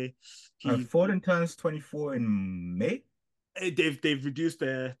 Konate, Foden turns 24 in May. they've reduced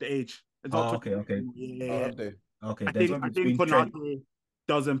the age. It's not Oh, okay, 20 okay, anymore. Yeah, Oh, yeah. have they? okay. I There's think one I think between Trent. Konate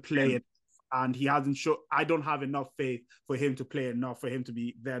doesn't play Trent. it, and he hasn't shown. I don't have enough faith for him to play enough for him to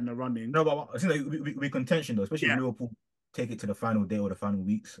be there in the running. No, but I think like we contention though, especially if Yeah, Liverpool take it to the final day or the final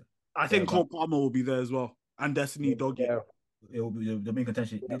weeks. I think Cole Palmer will be there as well, and Destiny Doggett. Yeah. They'll be in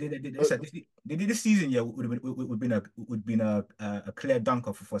contention. Yeah. They did this season, yeah, would been a clear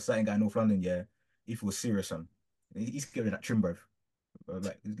dunker for certain guy in North London, yeah, if he was serious on. He's getting that trim, bro.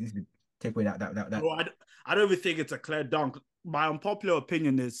 Like he's take away that. Bro, I don't even think it's a clear dunk. My unpopular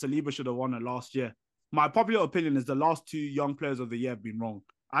opinion is Saliba should have won it last year. My popular opinion is the last two young players of the year have been wrong.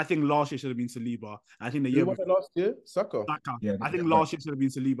 I think last year should have been Saliba. I think the Who year won before it last year? Saka. Saka. Yeah, I think but last year should have been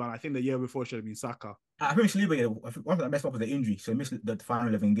Saliba, and I think the year before should have been Saka. I think Saliba, yeah, one thing that messed up was the injury, so he missed the final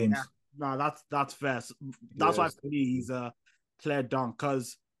 11 Yeah, games. no, that's fair. That's why Yes. for me he's a clear dunk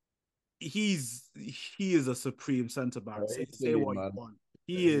because he is a supreme centre back. Say He's silly, what you man. want.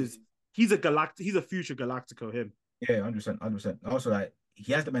 He's a future Galactico. Him. Yeah, 100%, 100%. Also, like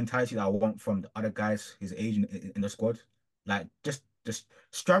he has the mentality that I want from the other guys his age in the squad. Like just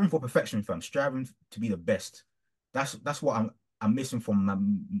striving for perfection, fam. Striving to be the best. That's what I'm missing from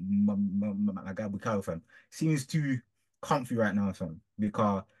my guy Bukayo, fam. Seems too comfy right now, fam.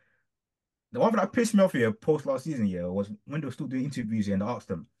 Because the one thing that pissed me off here post last season, yeah, was when they were still doing interviews here and they asked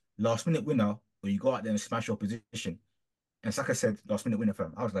them, last minute winner, or you go out there and smash your position. And Saka said last minute winner,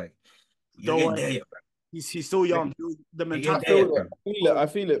 fam. I was like, you Don't ain't there worry. yet, He's still young. The You ain't I mentality. there feel yet, it. fam. I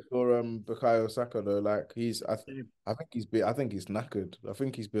feel it for Bukayo Saka though. Like I think he's knackered. I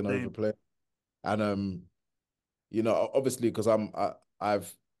think he's been Same. overplayed. And you know, obviously because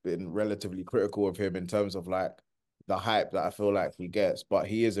I've been relatively critical of him in terms of like the hype that I feel like he gets, but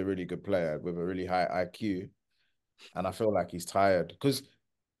he is a really good player with a really high IQ, and I feel like he's tired because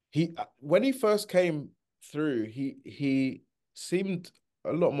when he first came through, he seemed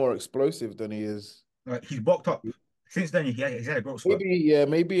a lot more explosive than he is. Like he's bulked up. Since then, he's had a growth spurt.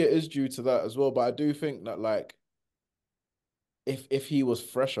 Maybe it is due to that as well, but I do think that like if he was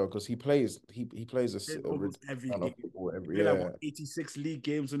fresher, because he plays In a almost ridiculous every amount of game. football He every played like what year. 86 league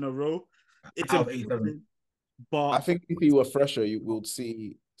games in a row. It's Out of 87. important, but I think if he were fresher, you will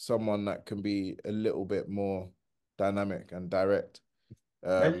see someone that can be a little bit more dynamic and direct.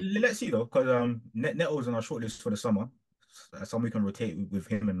 Um, Let's see though, because Neto's on our shortlist for the summer. Someone we can rotate with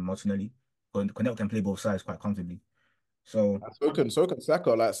him and Martinelli. Neto can play both sides quite comfortably. So so can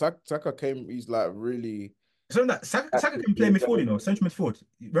Saka. Like Saka came, he's like really something that Saka can play tactically midfield, very good. central midfield.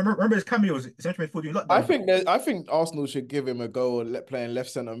 Remember his cameos, central midfield in I lockdown. think I think Arsenal should give him a go playing left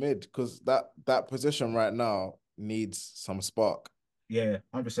centre mid, because that position right now needs some spark. Yeah,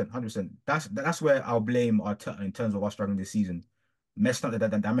 100%, 100%. That's where I'll blame Arteta in terms of us struggling this season. Messed up the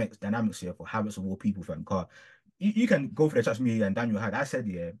dynamics here for habits of all people, fam. Car, you can go for the chat with me and Daniel had. I said,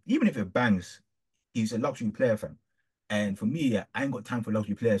 yeah, even if it bangs, he's a luxury player, fam. And for me, yeah, I ain't got time for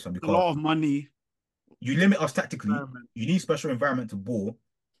luxury players, fam, a because lot of money. you limit us tactically. Environment. You need special environment to ball.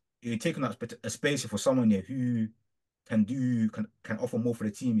 You're taking up a space for someone here who can offer more for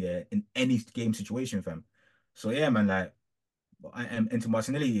the team, yeah, in any game situation, fam. So yeah, man, like I am into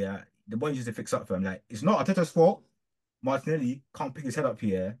Martinelli, yeah, the boy needs to fix up for him. Like, it's not Arteta's fault. Martinelli can't pick his head up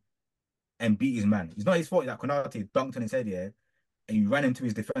here and beat his man. It's not his fault that Konate dunked on his head here and you ran into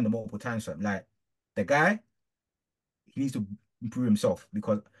his defender multiple times. Fam. Like, the guy, he needs to improve himself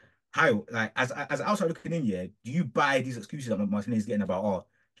because how, like, as an outside looking in, yeah, do you buy these excuses that Martinelli is getting about, oh,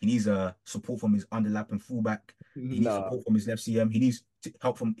 he needs support from his underlapping fullback, he needs No, support from his left CM, he needs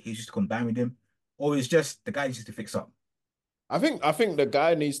help from he's just to combine with him, or it's just the guy needs to fix up. I think the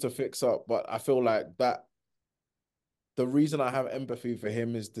guy needs to fix up, but I feel like that the reason I have empathy for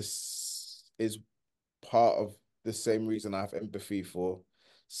him is part of the same reason I have empathy for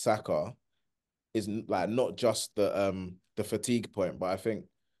Saka, is like not just the fatigue point, but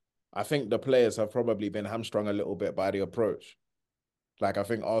I think the players have probably been hamstrung a little bit by the approach. Like I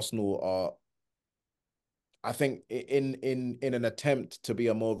think Arsenal are, I think in an attempt to be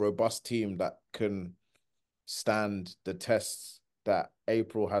a more robust team that can stand the tests that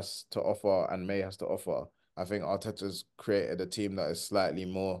April has to offer and May has to offer. I think Arteta's created a team that is slightly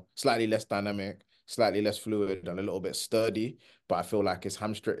less dynamic, slightly less fluid, and a little bit sturdy. But I feel like it's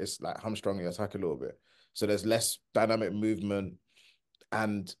like hamstrung the attack a little bit. So there's less dynamic movement,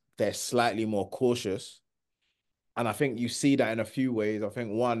 and they're slightly more cautious. And I think you see that in a few ways. I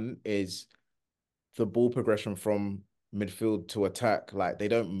think one is the ball progression from midfield to attack. Like they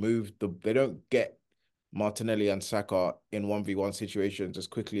don't get Martinelli and Saka in 1v1 situations as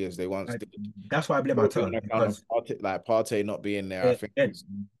quickly as they once Like, did. that's why I blame Probably on Arteta account of because Partey not being there. I it, think it,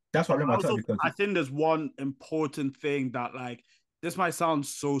 that's why I But blame I Arteta also because I think there's one important thing that like this might sound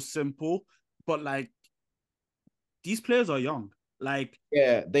so simple, but like these players are young. Like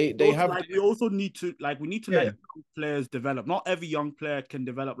yeah, they also have like we also need to like we need to let yeah, young players develop. Not every young player can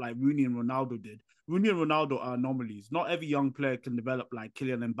develop like Rooney and Ronaldo did. Rooney and Ronaldo are anomalies. Not every young player can develop like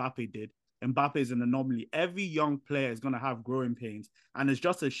Kylian Mbappe did. Mbappe is an anomaly. Every young player is gonna have growing pains, and it's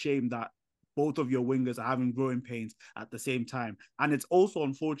just a shame that both of your wingers are having growing pains at the same time. And it's also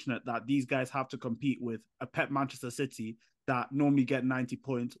unfortunate that these guys have to compete with a pet Manchester City that normally get 90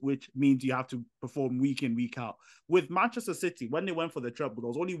 points, which means you have to perform week in, week out. With Manchester City, when they went for the treble, there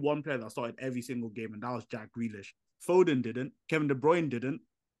was only one player that started every single game, and that was Jack Grealish. Foden didn't, Kevin De Bruyne didn't,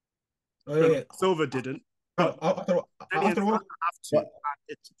 oh, yeah. Silva didn't, but After Nelly and after Salah all, have to. but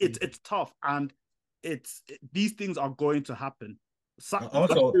And it's tough, and these things are going to happen. that's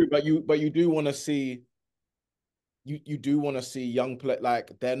also true, but you do want to see you do want to see young play,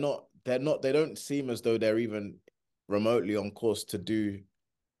 like they don't seem as though they're even remotely on course to do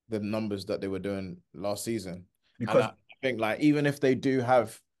the numbers that they were doing last season. And because I think like even if they do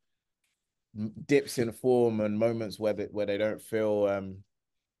have dips in form and moments where they don't feel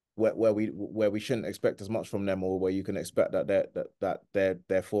where we shouldn't expect as much from them, or where you can expect that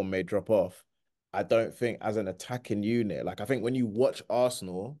their form may drop off. I don't think as an attacking unit, like I think when you watch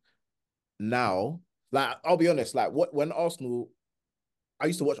Arsenal now, like I'll be honest, like when Arsenal, I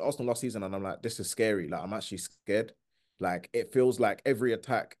used to watch Arsenal last season and I'm like, this is scary. Like I'm actually scared. Like it feels like every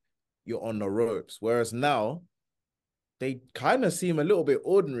attack you're on the ropes. Whereas now they kind of seem a little bit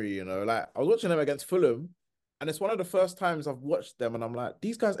ordinary, you know. Like I was watching them against Fulham, and it's one of the first times I've watched them, and I'm like,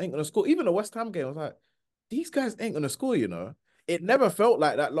 these guys ain't gonna score. Even the West Ham game, I was like, these guys ain't gonna score, you know. It never felt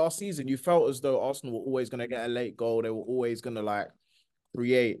like that last season. You felt as though Arsenal were always gonna get a late goal. They were always gonna like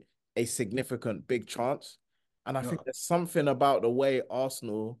create a significant big chance. And I you think know, there's something about the way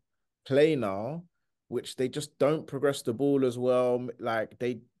Arsenal play now, which they just don't progress the ball as well. Like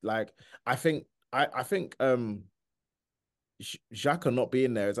they like I think Xhaka not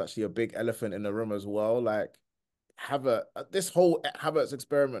being there is actually a big elephant in the room as well. Like this whole Havertz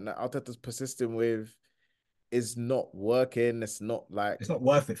experiment that Arteta's persisting with is not working. It's not It's not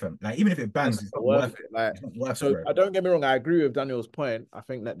worth it, fam. Like even if it bangs, it's not worth it. Like, It's not worth it, so bro. I don't get me wrong. I agree with Daniel's point. I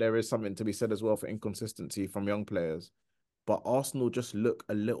think that there is something to be said as well for inconsistency from young players. But Arsenal just look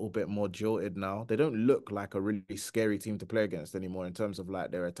a little bit more jolted now. They don't look like a really scary team to play against anymore in terms of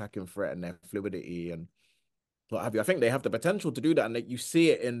like their attacking threat and their fluidity and what have you. I think they have the potential to do that, and that you see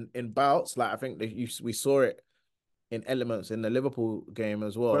it in bouts. Like I think that we saw it in elements in the Liverpool game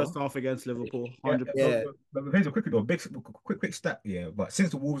as First well. half against Liverpool, Yeah, 100%. Yeah, but here's a quick though, quick stat, yeah. But since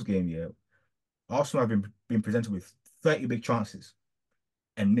the Wolves game, yeah, Arsenal have been presented with 30 big chances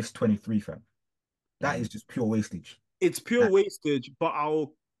and missed 23, fam. That is just pure wastage. It's pure That, wastage, but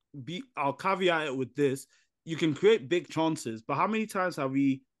I'll caveat it with this. You can create big chances, but how many times have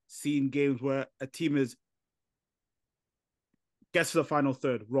we seen games where a team gets to the final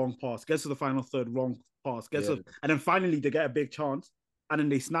third, wrong pass, gets to the final third, wrong pass, and then finally they get a big chance and then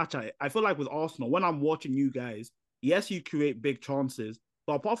they snatch at it. I feel like with Arsenal, when I'm watching you guys, yes, you create big chances,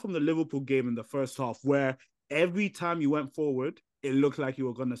 but apart from the Liverpool game in the first half, where every time you went forward, it looked like you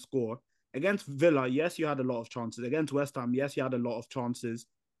were going to score. Against Villa, yes, you had a lot of chances. Against West Ham, yes, you had a lot of chances,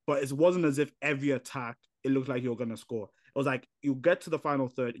 but it wasn't as if every attack, it looked like you were going to score. It was like you get to the final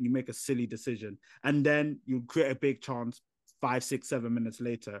third and you make a silly decision, and then you create a big chance, 5, 6, 7 minutes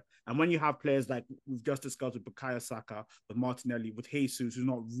later. And when you have players like we've just discussed with Bukayo Saka, with Martinelli, with Jesus, who's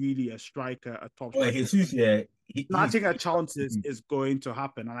not really a striker, a top striker, Jesus, yeah, snatching at chances is going to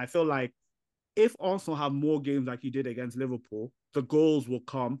happen. And I feel like if Arsenal have more games like you did against Liverpool, the goals will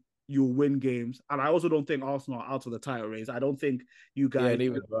come. You'll win games. And I also don't think Arsenal are out of the title race. I don't think you guys.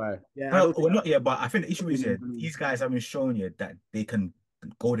 neither do I. Yeah, I well, don't think. not yet, but I think the issue is, yeah, these guys haven't shown yet that they can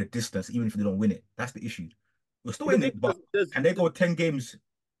go the distance even if they don't win it. That's the issue. We're still in it, but can they go 10 games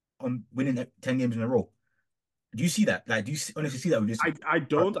on winning 10 games in a row? Do you see that? Like, do you honestly see that with this? I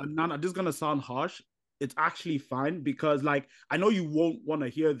don't. And Nana, this is gonna sound harsh. It's actually fine because, like, I know you won't want to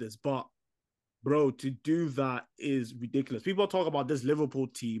hear this, but bro, to do that is ridiculous. People talk about this Liverpool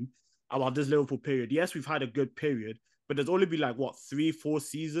team, about this Liverpool period. Yes, we've had a good period, but there's only been like what 3, 4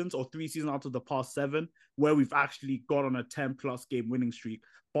 seasons or 3 seasons out of the past 7 where we've actually got on a 10+ game winning streak.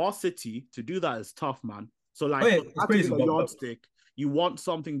 Bar City, to do that is tough, man. So like, yeah, it's crazy. A yardstick. You want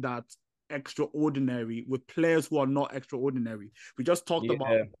something that's extraordinary with players who are not extraordinary. We just talked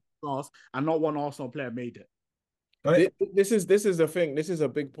about class, and not one Arsenal player made it. This is the thing. This is a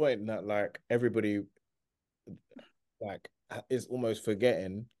big point that like everybody like is almost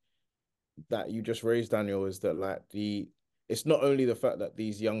forgetting that you just raised, Daniel, is that like it's not only the fact that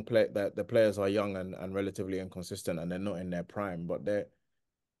these that the players are young and relatively inconsistent and they're not in their prime, but they're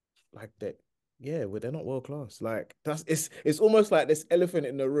they're not world class. Like it's almost like this elephant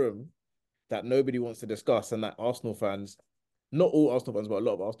in the room that nobody wants to discuss, and that Arsenal fans, not all Arsenal fans, but a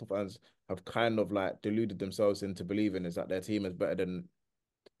lot of Arsenal fans have kind of like deluded themselves into believing is that their team is better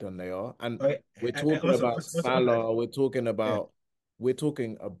than they are. And we're talking about Salah, we're talking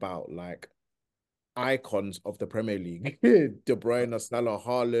about like icons of the Premier League. De Bruyne, Salah,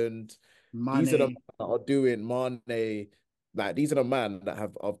 Haaland. Mane. These are the men that are doing Mane. Like these are the men that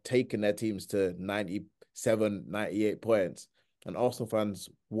have taken their teams to 97, 98 points. And Arsenal fans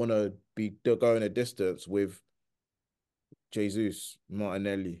want to be going a distance with Jesus,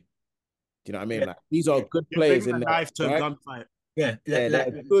 Martinelli. Do you know what I mean? Yeah. Like these are good players in their knife to right? gunfight. Yeah,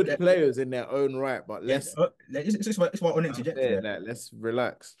 they're good players in their own right, but it's what I want to interject there. Like, let's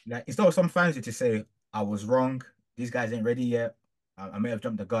relax. Like, it's not some fans to say I was wrong. These guys ain't ready yet. I may have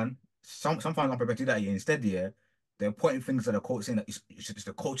jumped the gun. Some fans aren't prepared to do that yet. Instead, yeah, they're pointing fingers at the coach, saying that it's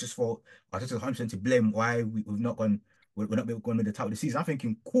the coach's fault. I just 100% to blame why we've not gone. We're not going to be the top of the season. I'm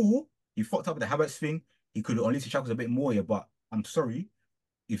thinking, cool. He fucked up with the Havertz thing. He could have unleashed the shackles a bit more, yeah. But I'm sorry.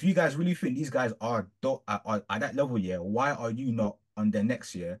 If you guys really think these guys are at that level, yeah, why are you not on their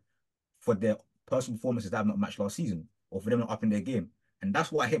next year for their personal performances that have not matched last season, or for them not up in their game? And that's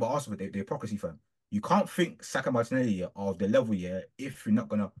what I hate about Arsenal, the hypocrisy, fam. You can't think Saka Martinelli of the level, yeah, if you're not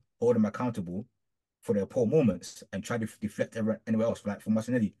gonna hold them accountable for their poor moments and try to deflect anywhere else. Like for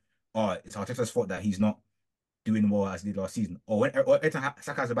Martinelli, it's Arteta's fault that he's not doing well as he did last season. Or every time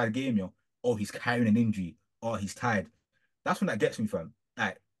Saka has a bad game, he's carrying an injury, he's tired. That's when that gets me, fam.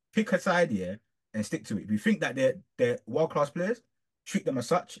 Like, pick a side, yeah, and stick to it. If you think that they're world-class players, treat them as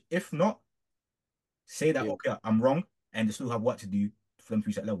such. If not, say that, okay, I'm wrong, and they still have work to do for them to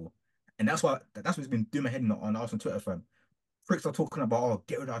reach that level. And that's what's been doing my head on Arsenal Twitter, fam. Pricks are talking about,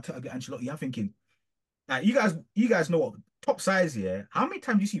 get rid of Arteta, get Ancelotti. I'm thinking, like, you guys know what top size here. How many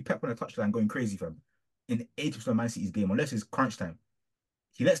times do you see Pep on a touchline going crazy, fam? In 80% of Man City's game, unless it's crunch time.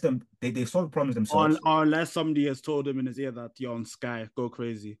 he lets them. They solve problems themselves. Or unless somebody has told him in his ear that you're on Sky, go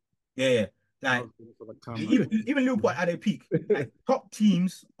crazy. Yeah, yeah. Like For the camera. even Liverpool at their peak, like top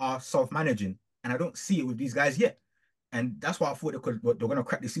teams are self-managing, and I don't see it with these guys yet. And that's why I thought they're gonna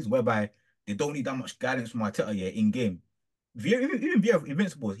crack this season, whereby they don't need that much guidance from Arteta, yeah, in game. Even via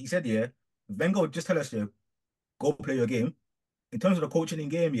Invincibles, he said, yeah, Wenger would just tell us, yeah, go play your game. In terms of the coaching in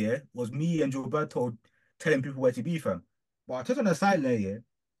game, yeah, was me and Gilberto telling people where to be from. But Arteta on the sideline, yeah,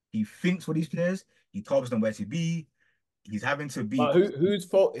 he thinks for these players, he tells them where to be. He's having to be. Whose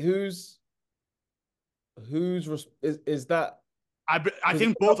fault? Is that? I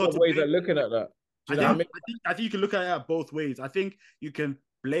think both are to ways blame. of looking at that. Do you know what I mean? I think you can look at it both ways. I think you can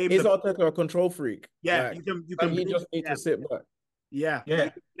blame Is Arteta a control freak? Yeah, like, you can he blame, just need to sit back. Yeah, Yeah.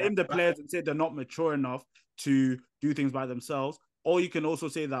 you can blame the players and say they're not mature enough to do things by themselves. Or you can also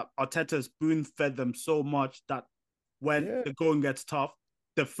say that Arteta spoon fed them so much that when the going gets tough,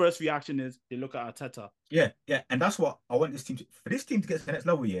 the first reaction is they look at Arteta. Yeah, yeah, and that's what I want this team for this team to get to the next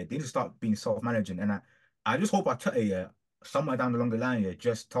level. Yeah, they need to start being self-managing, and I just hope Arteta, yeah, somewhere down along the line, yeah,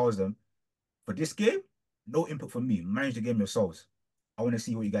 just tells them for this game, no input from me. Manage the game yourselves. I want to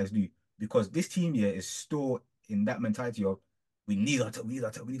see what you guys do because this team, yeah, is still in that mentality of we need Arteta, we need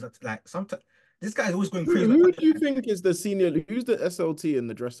Arteta, we need Arteta. Like sometimes this guy is always going crazy. Who do you think is the senior? Who's the SLT in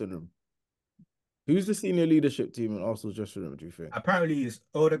the dressing room? Who's the senior leadership team in Arsenal's dressing room? Do you think? Apparently, it's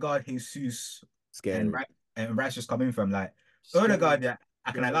Odegaard, Jesus, Scary. and Rice just coming from like Odegaard. Yeah,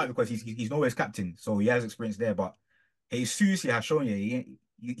 I can allow it because he's always captain, so he has experience there. But Jesus, he has shown you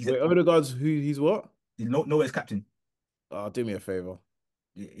he's Odegaard's who? He's what? He's nowhere's captain. Oh, do me a favor.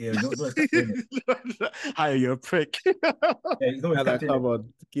 Yeah, nowhere's captain. Hi, you're a prick. Yeah, he's nowhere's captain. Come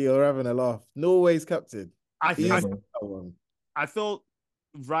on, you're having a laugh. Norway's captain. I thought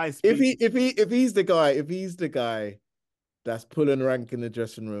Rice. If he's the guy that's pulling rank in the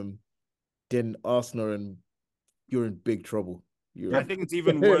dressing room, then Arsenal and you're in big trouble. I think it's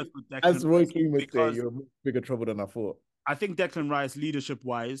even worse with Declan. As Roy Keane would say, you're in bigger trouble than I thought. I think Declan Rice,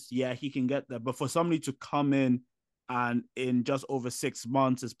 leadership-wise, yeah, he can get there. But for somebody to come in and in just over 6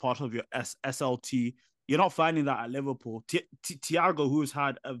 months as part of your SLT, you're not finding that at Liverpool. Thiago, who's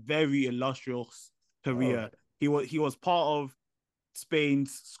had a very illustrious career, he was part of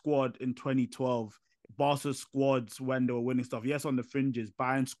Spain's squad in 2012. Barca's squads when they were winning stuff. Yes, on the fringes.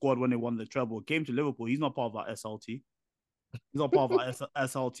 Bayern's squad when they won the treble. Came to Liverpool. He's not part of our SLT. He's not part of our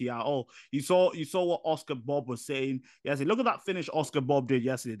SLT at all. You saw what Oscar Bob was saying yesterday. Look at that finish Oscar Bob did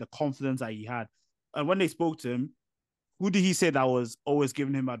yesterday. The confidence that he had. And when they spoke to him, who did he say that was always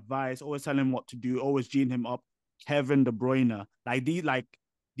giving him advice, always telling him what to do, always geeing him up? Kevin De Bruyne.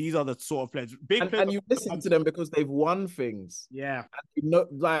 These are the sort of players. And you listen to them because they've won things. Yeah. And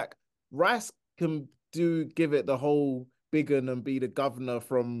like Rice can give it the whole big un and be the governor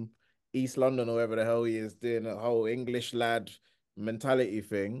from East London or wherever the hell he is, doing a whole English lad mentality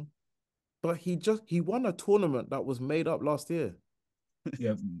thing. But he won a tournament that was made up last year.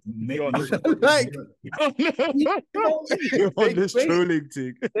 Yeah, like you're on this trolling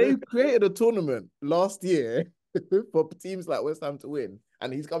thing. They created a tournament last year for teams like West Ham to win,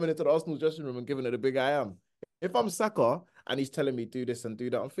 and he's coming into the Arsenal dressing room and giving it a big I am. If I'm Saka and he's telling me do this and do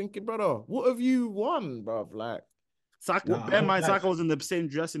that, I'm thinking, brother, what have you won, bruv? Like, Saka, bear in mind, Saka was in the same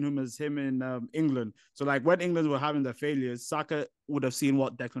dressing room as him in England. So, like, when England were having their failures, Saka would have seen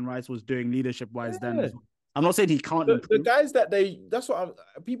what Declan Rice was doing leadership-wise then. I'm not saying he can't improve. The guys that's what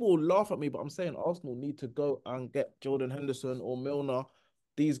people will laugh at me, but I'm saying Arsenal need to go and get Jordan Henderson or Milner,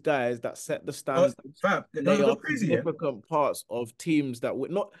 these guys that set the standards. They are significant parts of teams that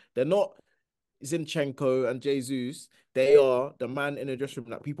they're not Zinchenko and Jesus. They are the man in the dressing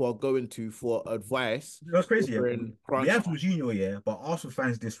room that people are going to for advice. That's crazy. We have Jorginho, yeah, but Arsenal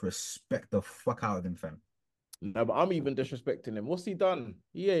fans disrespect the fuck out of him, fam. No, but I'm even disrespecting him. What's he done?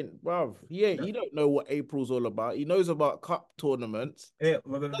 He ain't, bruv. He don't know what April's all about. He knows about cup tournaments. Yeah,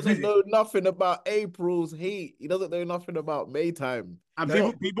 doesn't know nothing about April's heat. He doesn't know nothing about Maytime.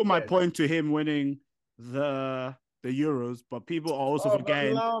 And people might point to him winning the Euros, but people are also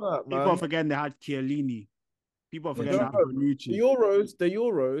forgetting. People are forgetting they had Chiellini. People are forgetting they had Bonucci. The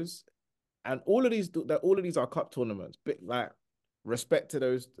Euros, and all of these are cup tournaments. But like, respect to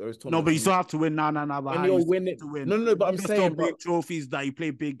those tournaments. No, but you still have to win. Nah. But and you'll win it. No. But I'm saying big trophies that you play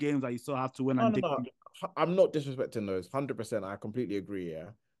big games that you still have to win. I'm not disrespecting those. 100%. I completely agree. Yeah,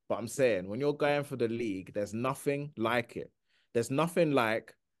 but I'm saying when you're going for the league, there's nothing like it. There's nothing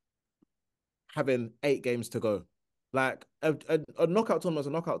like having 8 games to go. Like a knockout tournament is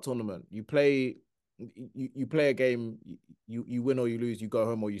a knockout tournament. You play a game, you win or you lose, you go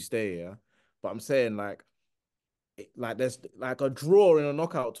home or you stay. Yeah, but I'm saying like, like there's like a draw in a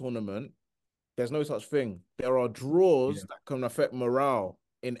knockout tournament. There's no such thing. There are draws Yeah. that can affect morale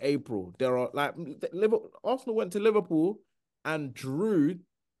in April. There are like Liverpool, Arsenal went to Liverpool and drew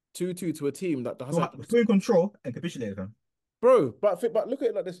 2-2 to a team that So, hasn't, still in control and capitulated, fam. bro. But look at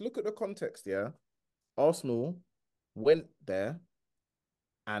it like this. Look at the context. Yeah, Arsenal went there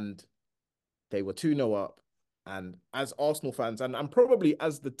and they were 2-0 up. And as Arsenal fans, and probably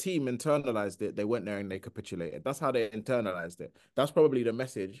as the team internalized it, they went there and they capitulated. That's how they internalized it. That's probably the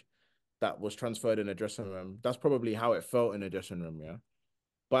message that was transferred in the dressing room. That's probably how it felt in the dressing room, yeah.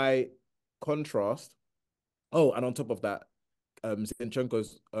 By contrast, oh, and on top of that,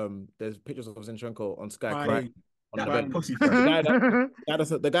 Zinchenko's there's pictures of Zinchenko on Sky crying Crying, on the That bench. pussy, The fam. guy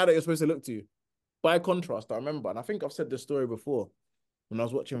that the guy that you're supposed to look to. By contrast, I remember, and I think I've said this story before, when I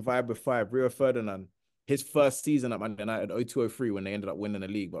was watching Vibe with Five, Rio Ferdinand, his first season at Man United, 02-03, when they ended up winning the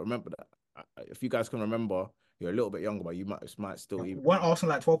league. But remember that. If you guys can remember, you're a little bit younger, but you might still even. One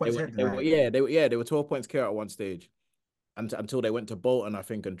Arsenal like 12 They points were, ahead. they were, Like, yeah, they were 12 points clear at one stage, and until they went to Bolton, I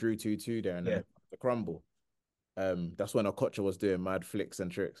think, and drew 2-2 there, and then yeah. they the crumble. That's when Okocha was doing mad flicks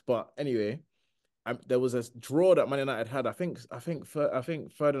and tricks. But anyway, there was a draw that Man United had. I think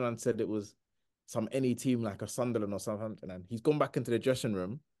Ferdinand said it was some any team like a Sunderland or Southampton, and he's gone back into the dressing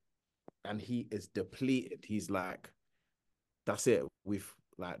room, and he is depleted. He's like, "That's it. We've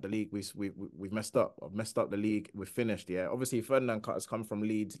like the league. We've messed up. I've messed up the league. We've finished. Yeah. Obviously, Ferdinand has come from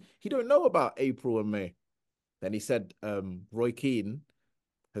Leeds. He don't know about April and May. Then he said, Roy Keane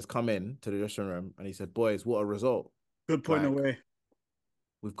has come in to the dressing room and he said, boys, what a result. Good point Like, away.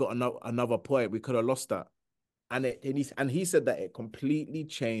 we've got another point. We could have lost that. And he said that it completely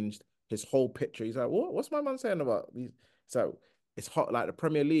changed his whole picture. He's like, what's my man saying about these? So it's hot like the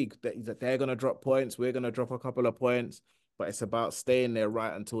Premier League. He's like, they're gonna drop points, we're gonna drop a couple of points, but it's about staying there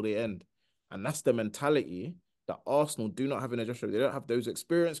right until the end. And that's the mentality that Arsenal do not have in a dressing room. They don't have those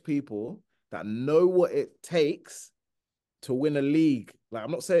experienced people that know what it takes to win a league. Like,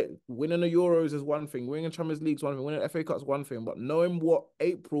 I'm not saying winning the Euros is one thing, winning Champions League is one thing, winning FA Cup is one thing, but knowing what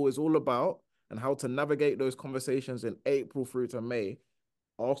April is all about and how to navigate those conversations in April through to May,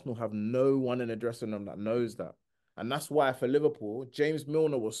 Arsenal have no one in the dressing room that knows that. And that's why for Liverpool, James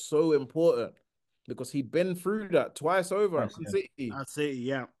Milner was so important because he'd been through that twice over at Nice, Man yeah. City. That's it,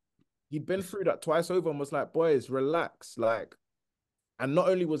 yeah. He'd been through that twice over and was like, boys, relax. Like, and not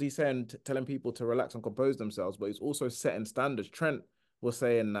only was he saying, telling people to relax and compose themselves, but he's also setting standards. Trent was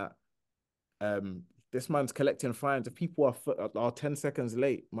saying that this man's collecting fines. If people are 10 seconds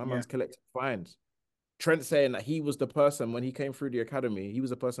late, my Yeah. man's collecting fines. Trent saying that he was the person when he came through the academy, he was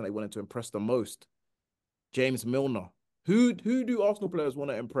the person they wanted to impress the most. James Milner. Who do Arsenal players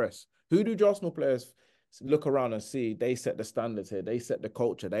want to impress? Who do Arsenal players look around and see? They set the standards here. They set the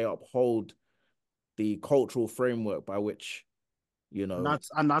culture. They uphold the cultural framework by which, you And know, that's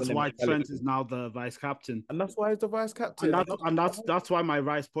winning why Trent mentality. is now the vice captain. And that's why he's the vice And captain. that's why my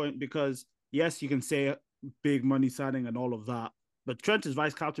rice point, because yes, you can say big money signing and all of that, but Trent is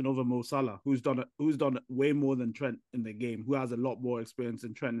vice captain over Mo Salah, who's done way more than Trent in the game, who has a lot more experience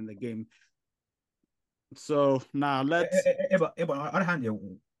than Trent in the game. So now let's But on the other hand, yeah,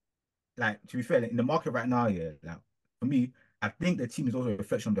 like to be fair, in the market right now, yeah, like for me, I think the team is also a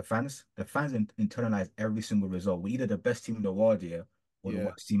reflection of the fans. The fans internalize every single result. We're either the best team in the world, yeah, or the Yeah.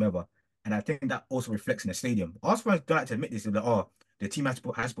 worst team ever. And I think that also reflects in the stadium. Arsenal fans don't like to admit this. They're like, oh, the team has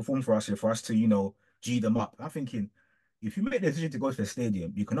performed for us here, for us to, G them up. I'm thinking, if you make the decision to go to the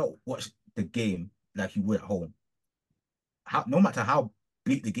stadium, you cannot watch the game like you would at home. No matter how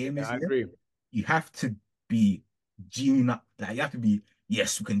bleak the game Yeah, is, I yeah, agree. you have to be genuine up. Like you have to be,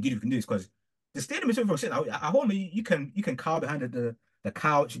 yes, we can do this because the stadium is for sitting at home. You can cower behind the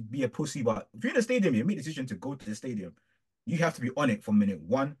couch, be a pussy, but if you're in the stadium, you make the decision to go to the stadium. You have to be on it from minute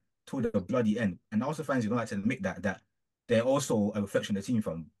one to the bloody end. And I also find you don't like to admit that they're also a reflection of the team.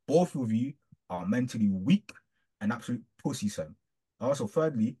 From both of you are mentally weak and absolute pussy, son. Also,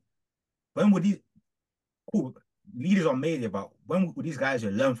 thirdly, when would these cool leaders are made about when would these guys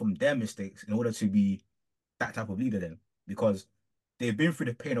learn from their mistakes in order to be that type of leader then? Because they've been through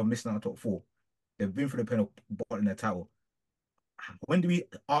the pain of missing out on top four. They've been through the pain of bottling their title. When do we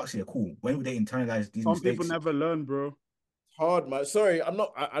ask here, cool, when would they internalize these some people mistakes? never learn, bro. Hard, man. Sorry, I'm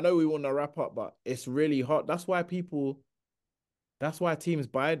not. I know we want to wrap up, but it's really hard. That's why teams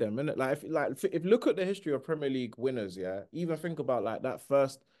buy them, and if look at the history of Premier League winners, yeah. Even think about like that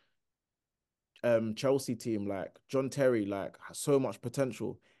first Chelsea team, like John Terry, like has so much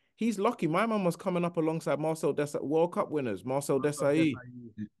potential. He's lucky. My man was coming up alongside Marcel Desailly, World Cup winners, Marcel Desailly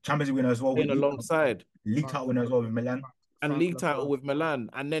Champions League winner as well, playing alongside. League title winner as well with Milan. and Frank league title Lampard. with Milan,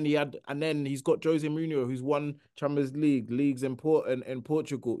 and then he's got Jose Mourinho, who's won Champions League, leagues in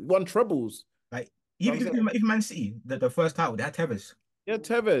Portugal, won trebles. Like So I'm saying, even Man City, the first title, they had Tevez. yeah,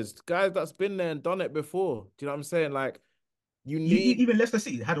 Tevez, guys that's been there and done it before. Do you know what I'm saying? Like, you need Even Leicester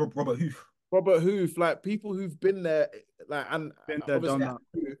City had Robert Huth. Robert Hoof, like people who've been there, like, and Been there, obviously done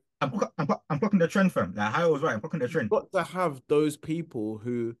Yeah, that. I'm clocking the trend, fam. Like Hayel was right. I'm clocking the you've trend. got to have those people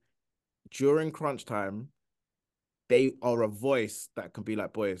who, during crunch time, they are a voice that can be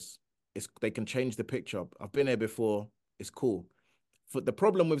like, boys, they can change the picture. I've been here before. It's cool. For the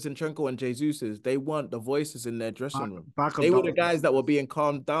problem with Zinchenko and Jesus is they weren't the voices in their dressing room. Back of They were that. the guys that were being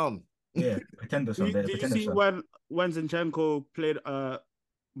calmed down. Yeah, pretenders, fam. They're Do you pretenders, see fam. when Zinchenko played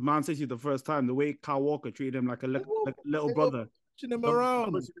Man City the first time, the way Kyle Walker treated him like a like little They were brother, pushing him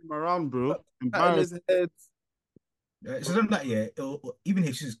around, pushing him around, bro. patting Embarrassed. his head. It's something like even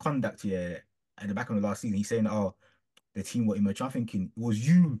his conduct, yeah, at the back of the last season, he's saying, "Oh, the team were immature." I'm thinking it was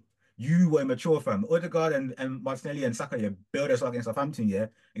you were immature, fam. Odegaard and Martinelli and Saka, yeah, bailed us out against Southampton, yeah, and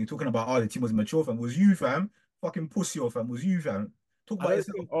you're talking about the team was immature, fam. Was you, fam? Fucking pussy, fam. Was you, fam? Talk I about don't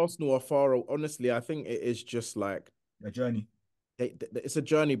yourself. think Arsenal are far. Honestly, I think it is just like A journey. it's a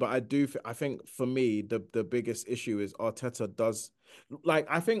journey, but I think for me the biggest issue is Arteta does like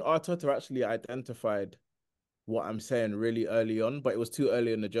I think Arteta actually identified what I'm saying really early on, but it was too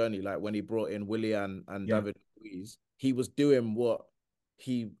early in the journey. Like when he brought in Willian and Yeah, David Luiz, he was doing what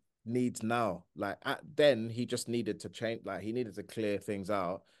he needs now. Like then he just needed to change, like he needed to clear things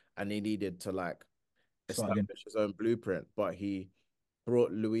out and he needed to like start again. establish his own blueprint. But he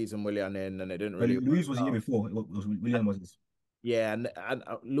brought Luiz and Willian in and it didn't But really work Luis was a year out. before. William was this. Yeah, and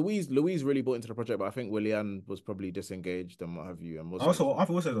Louise really bought into the project, but I think Willian was probably disengaged and what have you, and wasn't. Also,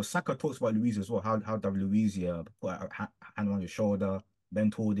 I've also Saka talks about Luis as well. How David Luiz, yeah, put a hand on his shoulder, then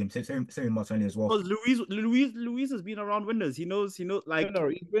told him. Same with Martinelli as well. Because Luis has been around winners. He knows No, like no,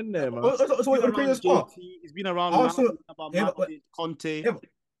 he's been there, man. Also, been what crazy around as well. JT. He's been around Also, about yeah, Mount, Conte.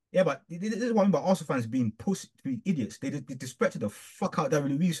 yeah, but this is what I mean about Arsenal fans being pussy, being idiots. They disrespected the fuck out of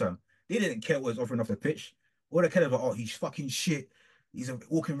David Luiz, fam. They didn't care what he was offering off the pitch. All they cared about, he's fucking shit. He's a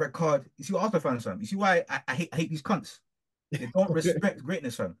walking red card. You see what Arsenal fans, fam? You see why I hate these cunts? They don't respect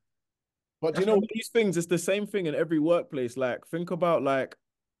greatness, fam. But do you That's know what what these things? It's the same thing in every workplace. Like think about like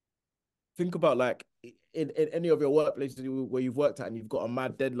in any of your workplaces where you've worked at and you've got a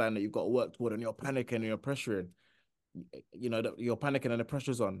mad deadline that you've got to work toward and you're panicking and you're pressuring. You know that you're panicking and the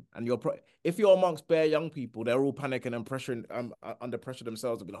pressure's on, and if you're amongst bare young people, they're all panicking and pressuring under pressure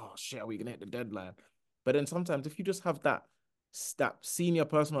themselves to be like, oh shit, are we gonna hit the deadline? But then sometimes if you just have that senior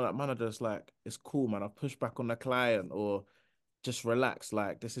person or that manager that's like, it's cool, man, I've pushed back on the client, or just relax.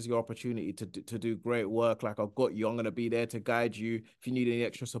 Like, this is your opportunity to do great work. Like, I've got you. I'm gonna be there to guide you. If you need any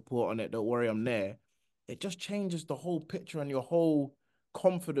extra support on it, don't worry, I'm there. It just changes the whole picture and your whole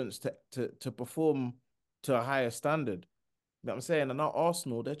confidence to perform to a higher standard. You know what I'm saying? And now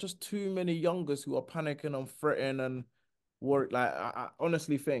Arsenal, there's just too many youngers who are panicking and fretting and worried. Like, I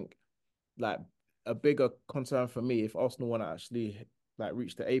honestly think like a bigger concern for me if Arsenal want to actually like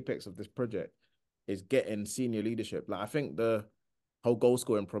reach the apex of this project is getting senior leadership. Like I think the whole goal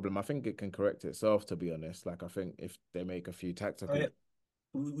scoring problem, I think it can correct itself, to be honest. Like I think if they make a few yeah. tactical.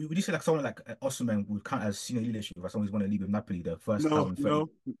 Would you say like someone like Osimhen would count as senior leadership if someone's going to leave with Napoli the first No, time in 30? no,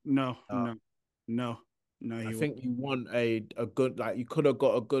 no, Uh, no, no, no. I He was. think you want a good, like you could have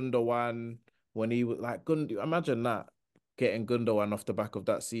got a Gundogan when he was like imagine that, getting Gundogan off the back of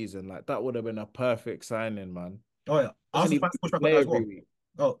that season. Like that would have been a perfect signing, man. Oh yeah, Doesn't Arsenal even fans push back on that play as every well. week.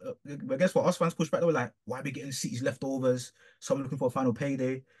 Oh, but guess what? Arsenal fans push back. They were like, "Why are we getting City's leftovers? Someone looking for a final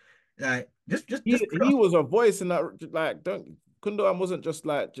payday." Like, just He was a voice in that, like, don't Kundogan wasn't just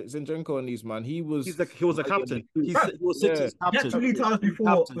like Zinchenko and these, man. He was He was a rallying the captain. troops. Fam, He was Yeah. City's he had captain. two league titles City's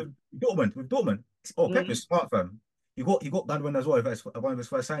before captain. with Dortmund. Oh, Pep Mhm. is smart, fam. He got Gundogan as well. As one of his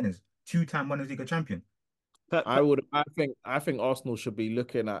first signings, two-time Bundesliga champion. Pep, I Pep, would I think Arsenal should be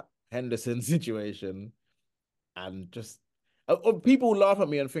looking at Henderson's situation and just people laugh at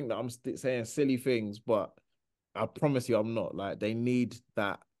me and think that I'm saying silly things, but I promise you I'm not. Like they need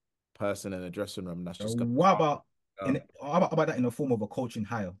that person in the dressing room that's just gonna What calm about down. how about that in the form of a coaching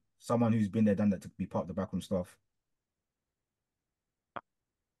hire? Someone who's been there, done that to be part of the backroom staff.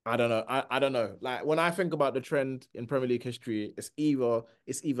 I don't know. I don't know. Like when I think about the trend in Premier League history, it's either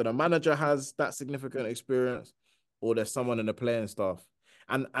the manager has that significant experience or there's someone in the playing staff.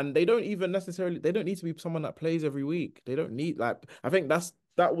 And they don't even necessarily they don't need to be someone that plays every week. They don't need like I think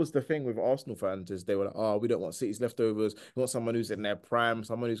that was the thing with Arsenal fans is they were like, oh, we don't want City's leftovers. We want someone who's in their prime,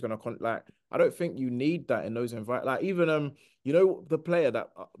 someone who's going to like. I don't think you need that in those like even you know the player that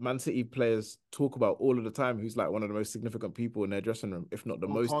Man City players talk about all of the time, who's like one of the most significant people in their dressing room, if not the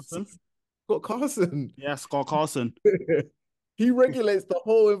Scott most. Carson. Scott Carson. Yeah, Scott Carson. He regulates the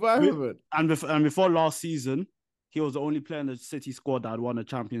whole environment. And before last season, he was the only player in the City squad that had won the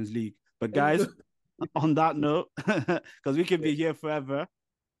Champions League. But guys, on that note, because we can be here forever,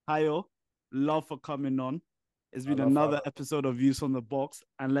 Hayel, love for coming on. It's been another episode of Views from the Box,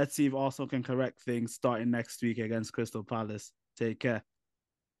 and let's see if Arsenal can correct things starting next week against Crystal Palace. Take care.